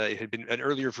that an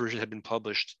earlier version had been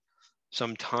published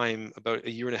sometime about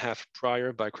a year and a half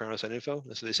prior by Crown.info.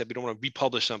 And so they said, we don't want to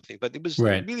republish something, but it was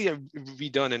really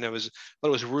redone. And I thought it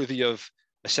was worthy of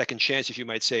a second chance, if you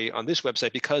might say, on this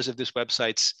website, because of this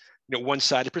website's,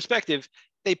 one-sided perspective.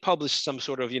 They published some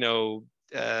sort of,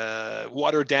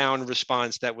 watered down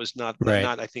response that was not,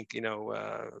 I think,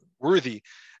 worthy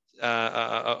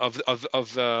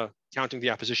of counting the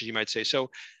opposition, you might say. So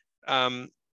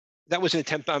that was an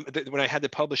attempt when I had to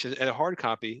publish it at a hard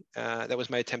copy. That was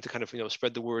my attempt to kind of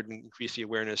spread the word and increase the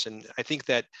awareness. And I think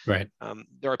that Right.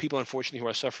 there are people, unfortunately, who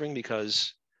are suffering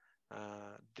because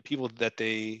the people that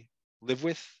they live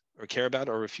with or care about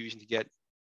are refusing to get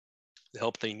the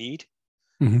help they need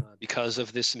because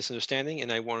of this misunderstanding.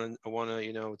 And I want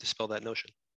to dispel that notion.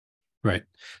 Right.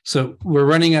 So we're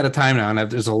running out of time now,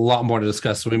 and there's a lot more to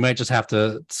discuss. So we might just have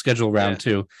to schedule round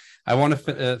two. I want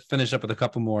to finish up with a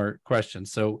couple more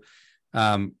questions. So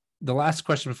the last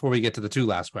question before we get to the two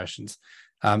last questions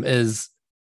is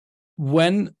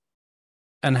when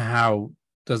and how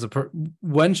does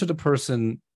when should a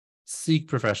person seek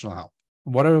professional help?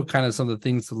 What are kind of some of the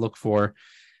things to look for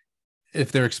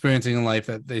if they're experiencing in life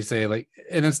that they say, like,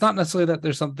 and it's not necessarily that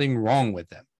there's something wrong with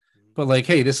them, but like,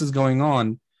 hey, this is going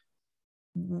on.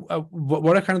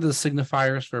 What are kind of the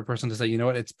signifiers for a person to say, you know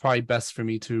what, it's probably best for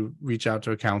me to reach out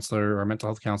to a counselor or a mental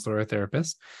health counselor or a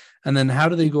therapist? And then how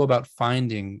do they go about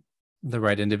finding the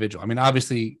right individual? I mean,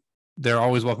 obviously they're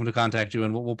always welcome to contact you,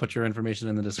 and we'll put your information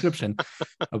in the description.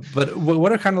 But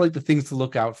what are kind of like the things to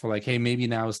look out for? Like, hey, maybe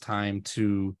now is time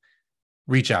to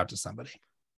reach out to somebody.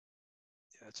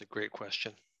 Yeah, that's a great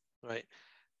question, right?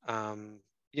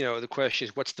 The question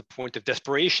is, what's the point of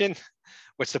desperation?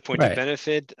 What's the point of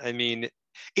benefit? I mean,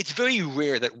 it's very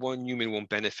rare that one human won't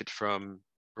benefit from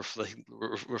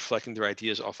reflecting their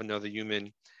ideas off another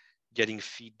human, getting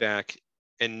feedback,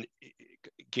 and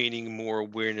gaining more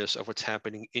awareness of what's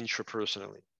happening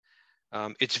intrapersonally.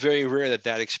 It's very rare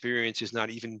that experience is not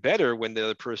even better when the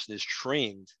other person is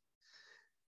trained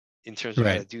in terms of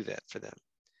how to do that for them.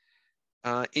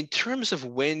 In terms of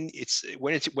when it's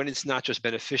not just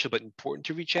beneficial but important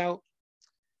to reach out,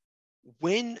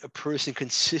 when a person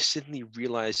consistently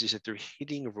realizes that they're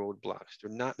hitting roadblocks,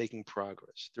 they're not making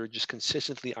progress, they're just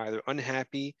consistently either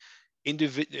unhappy,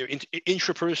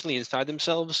 intrapersonally inside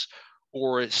themselves,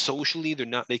 or socially they're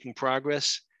not making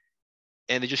progress,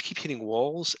 and they just keep hitting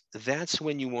walls, that's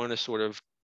when you want to sort of,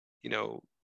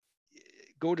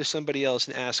 go to somebody else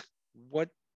and ask,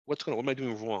 what's going on? What am I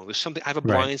doing wrong? There's something, I have a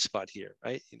blind spot here,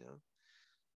 right?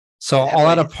 So I'll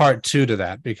add a part two to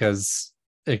that because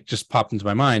it just popped into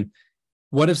my mind.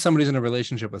 What if somebody's in a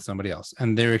relationship with somebody else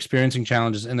and they're experiencing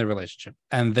challenges in their relationship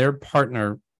and their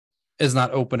partner is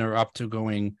not open or up to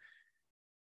going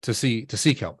to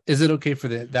seek help? Is it okay for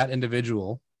that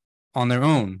individual on their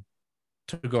own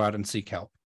to go out and seek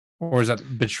help? Or is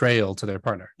that betrayal to their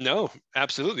partner? No,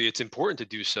 absolutely. It's important to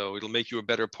do so. It'll make you a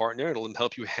better partner. It'll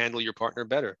help you handle your partner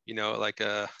better.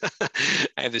 I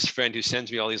have this friend who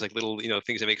sends me all these like little,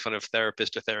 things that make fun of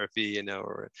therapist or therapy, and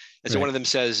so one of them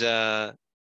says,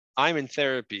 I'm in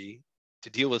therapy to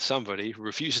deal with somebody who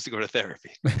refuses to go to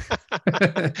therapy.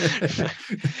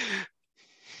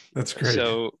 That's great.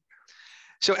 So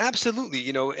absolutely,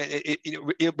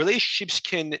 a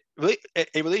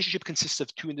relationship consists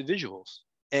of two individuals.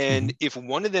 And if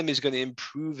one of them is going to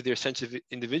improve their sense of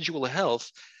individual health,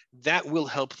 that will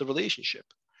help the relationship.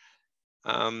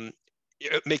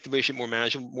 Make the relationship more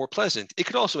manageable, more pleasant. It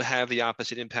could also have the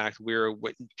opposite impact where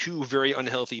two very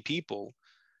unhealthy people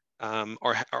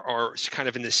are kind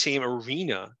of in the same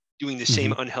arena doing the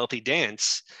same unhealthy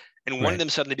dance, and one of them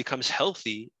suddenly becomes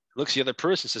healthy, looks at the other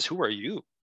person, says, "Who are you?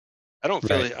 I don't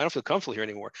feel comfortable here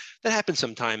anymore." That happens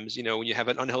sometimes, when you have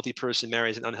an unhealthy person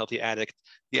marries an unhealthy addict,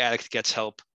 the addict gets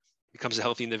help, becomes a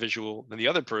healthy individual, and the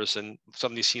other person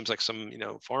suddenly seems like some,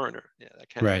 foreigner. Yeah, that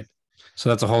can happen. So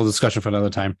that's a whole discussion for another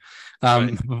time.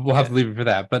 We'll have to leave it for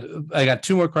that. But I got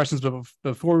two more questions. But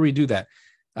before we do that,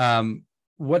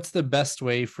 what's the best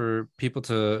way for people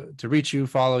to reach you,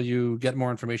 follow you, get more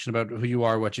information about who you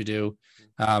are, what you do,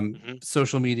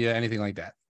 social media, anything like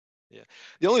that? Yeah.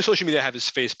 The only social media I have is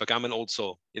Facebook. I'm an old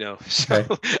soul, so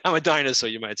I'm a dinosaur,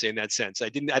 you might say, in that sense. I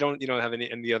don't, have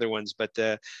any other ones, but,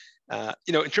 in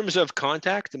terms of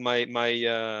contact, my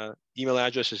email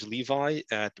address is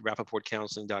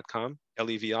levi@rapoportcounseling.com,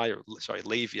 Levi,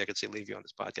 Levi, I could say Levi on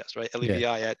this podcast, right?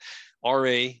 Levi at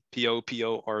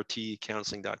RAPOPORT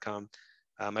counseling.com.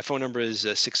 My phone number is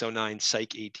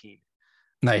 609-PSYCH-18.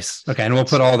 Nice. Okay. And we'll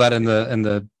put all that in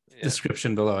the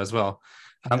description below as well.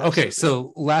 Okay,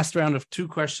 so last round of two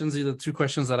questions. These are the two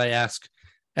questions that I ask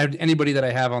anybody that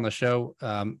I have on the show.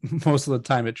 Most of the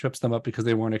time it trips them up because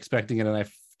they weren't expecting it, and I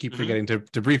keep forgetting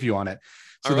to brief you on it.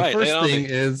 So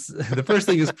the first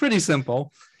thing is pretty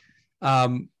simple.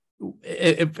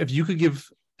 If you could give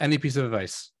any piece of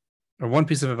advice or one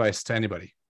piece of advice to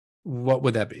anybody, what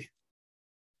would that be?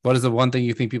 What is the one thing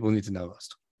you think people need to know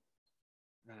most?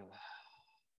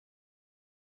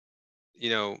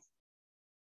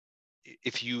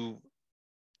 If you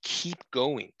keep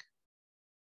going,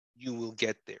 you will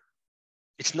get there.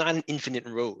 It's not an infinite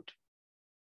road.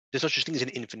 There's no such thing as an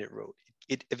infinite road.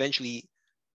 It eventually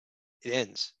it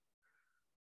ends.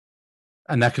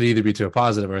 And that could either be to a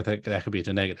positive or that could be to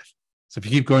a negative. So if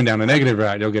you keep going down a negative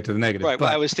route, you'll get to the negative. Right. But,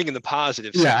 Well, I was thinking the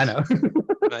positive. Yeah, I know.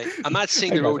 Right. I'm not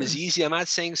saying the road is easy. I'm not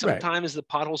saying sometimes the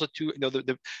potholes are too,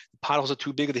 the potholes are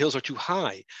too big or the hills are too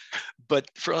high. But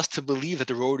for us to believe that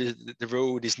the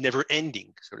road is never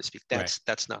ending, so to speak,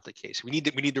 that's not the case. We need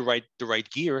the right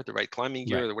gear, the right climbing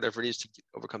gear, or whatever it is to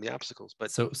overcome the obstacles.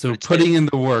 But so putting in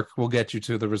the work will get you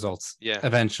to the results. Yeah.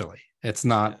 Eventually, it's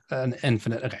not an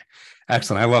infinite. Okay,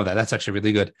 excellent. I love that. That's actually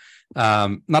really good.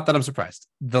 Not that I'm surprised.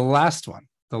 The last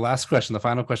question, the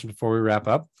final question before we wrap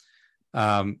up,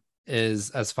 is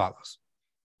as follows.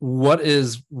 What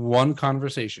is one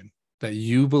conversation that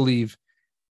you believe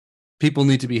people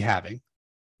need to be having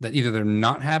that either they're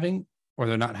not having or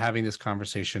they're not having this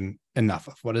conversation enough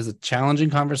of? What is a challenging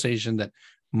conversation that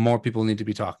more people need to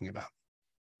be talking about?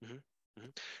 Mm-hmm. Mm-hmm.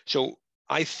 So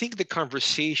I think the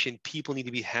conversation people need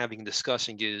to be having and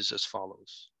discussing is as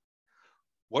follows.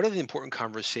 What are the important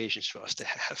conversations for us to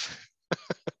have?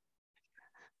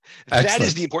 That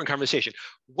is the important conversation.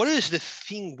 What is the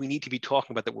thing we need to be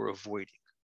talking about that we're avoiding?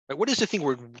 Right? What is the thing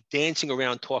we're dancing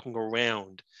around, talking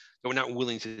around that we're not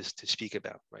willing to speak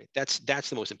about? Right? That's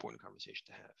the most important conversation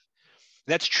to have.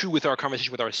 That's true with our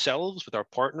conversation with ourselves, with our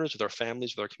partners, with our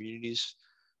families, with our communities,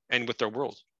 and with our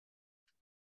world.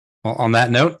 Well, on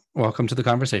that note, welcome to the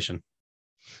conversation.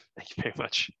 Thank you very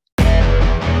much.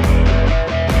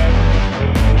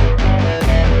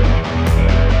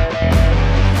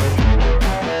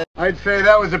 I'd say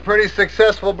that was a pretty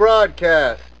successful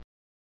broadcast.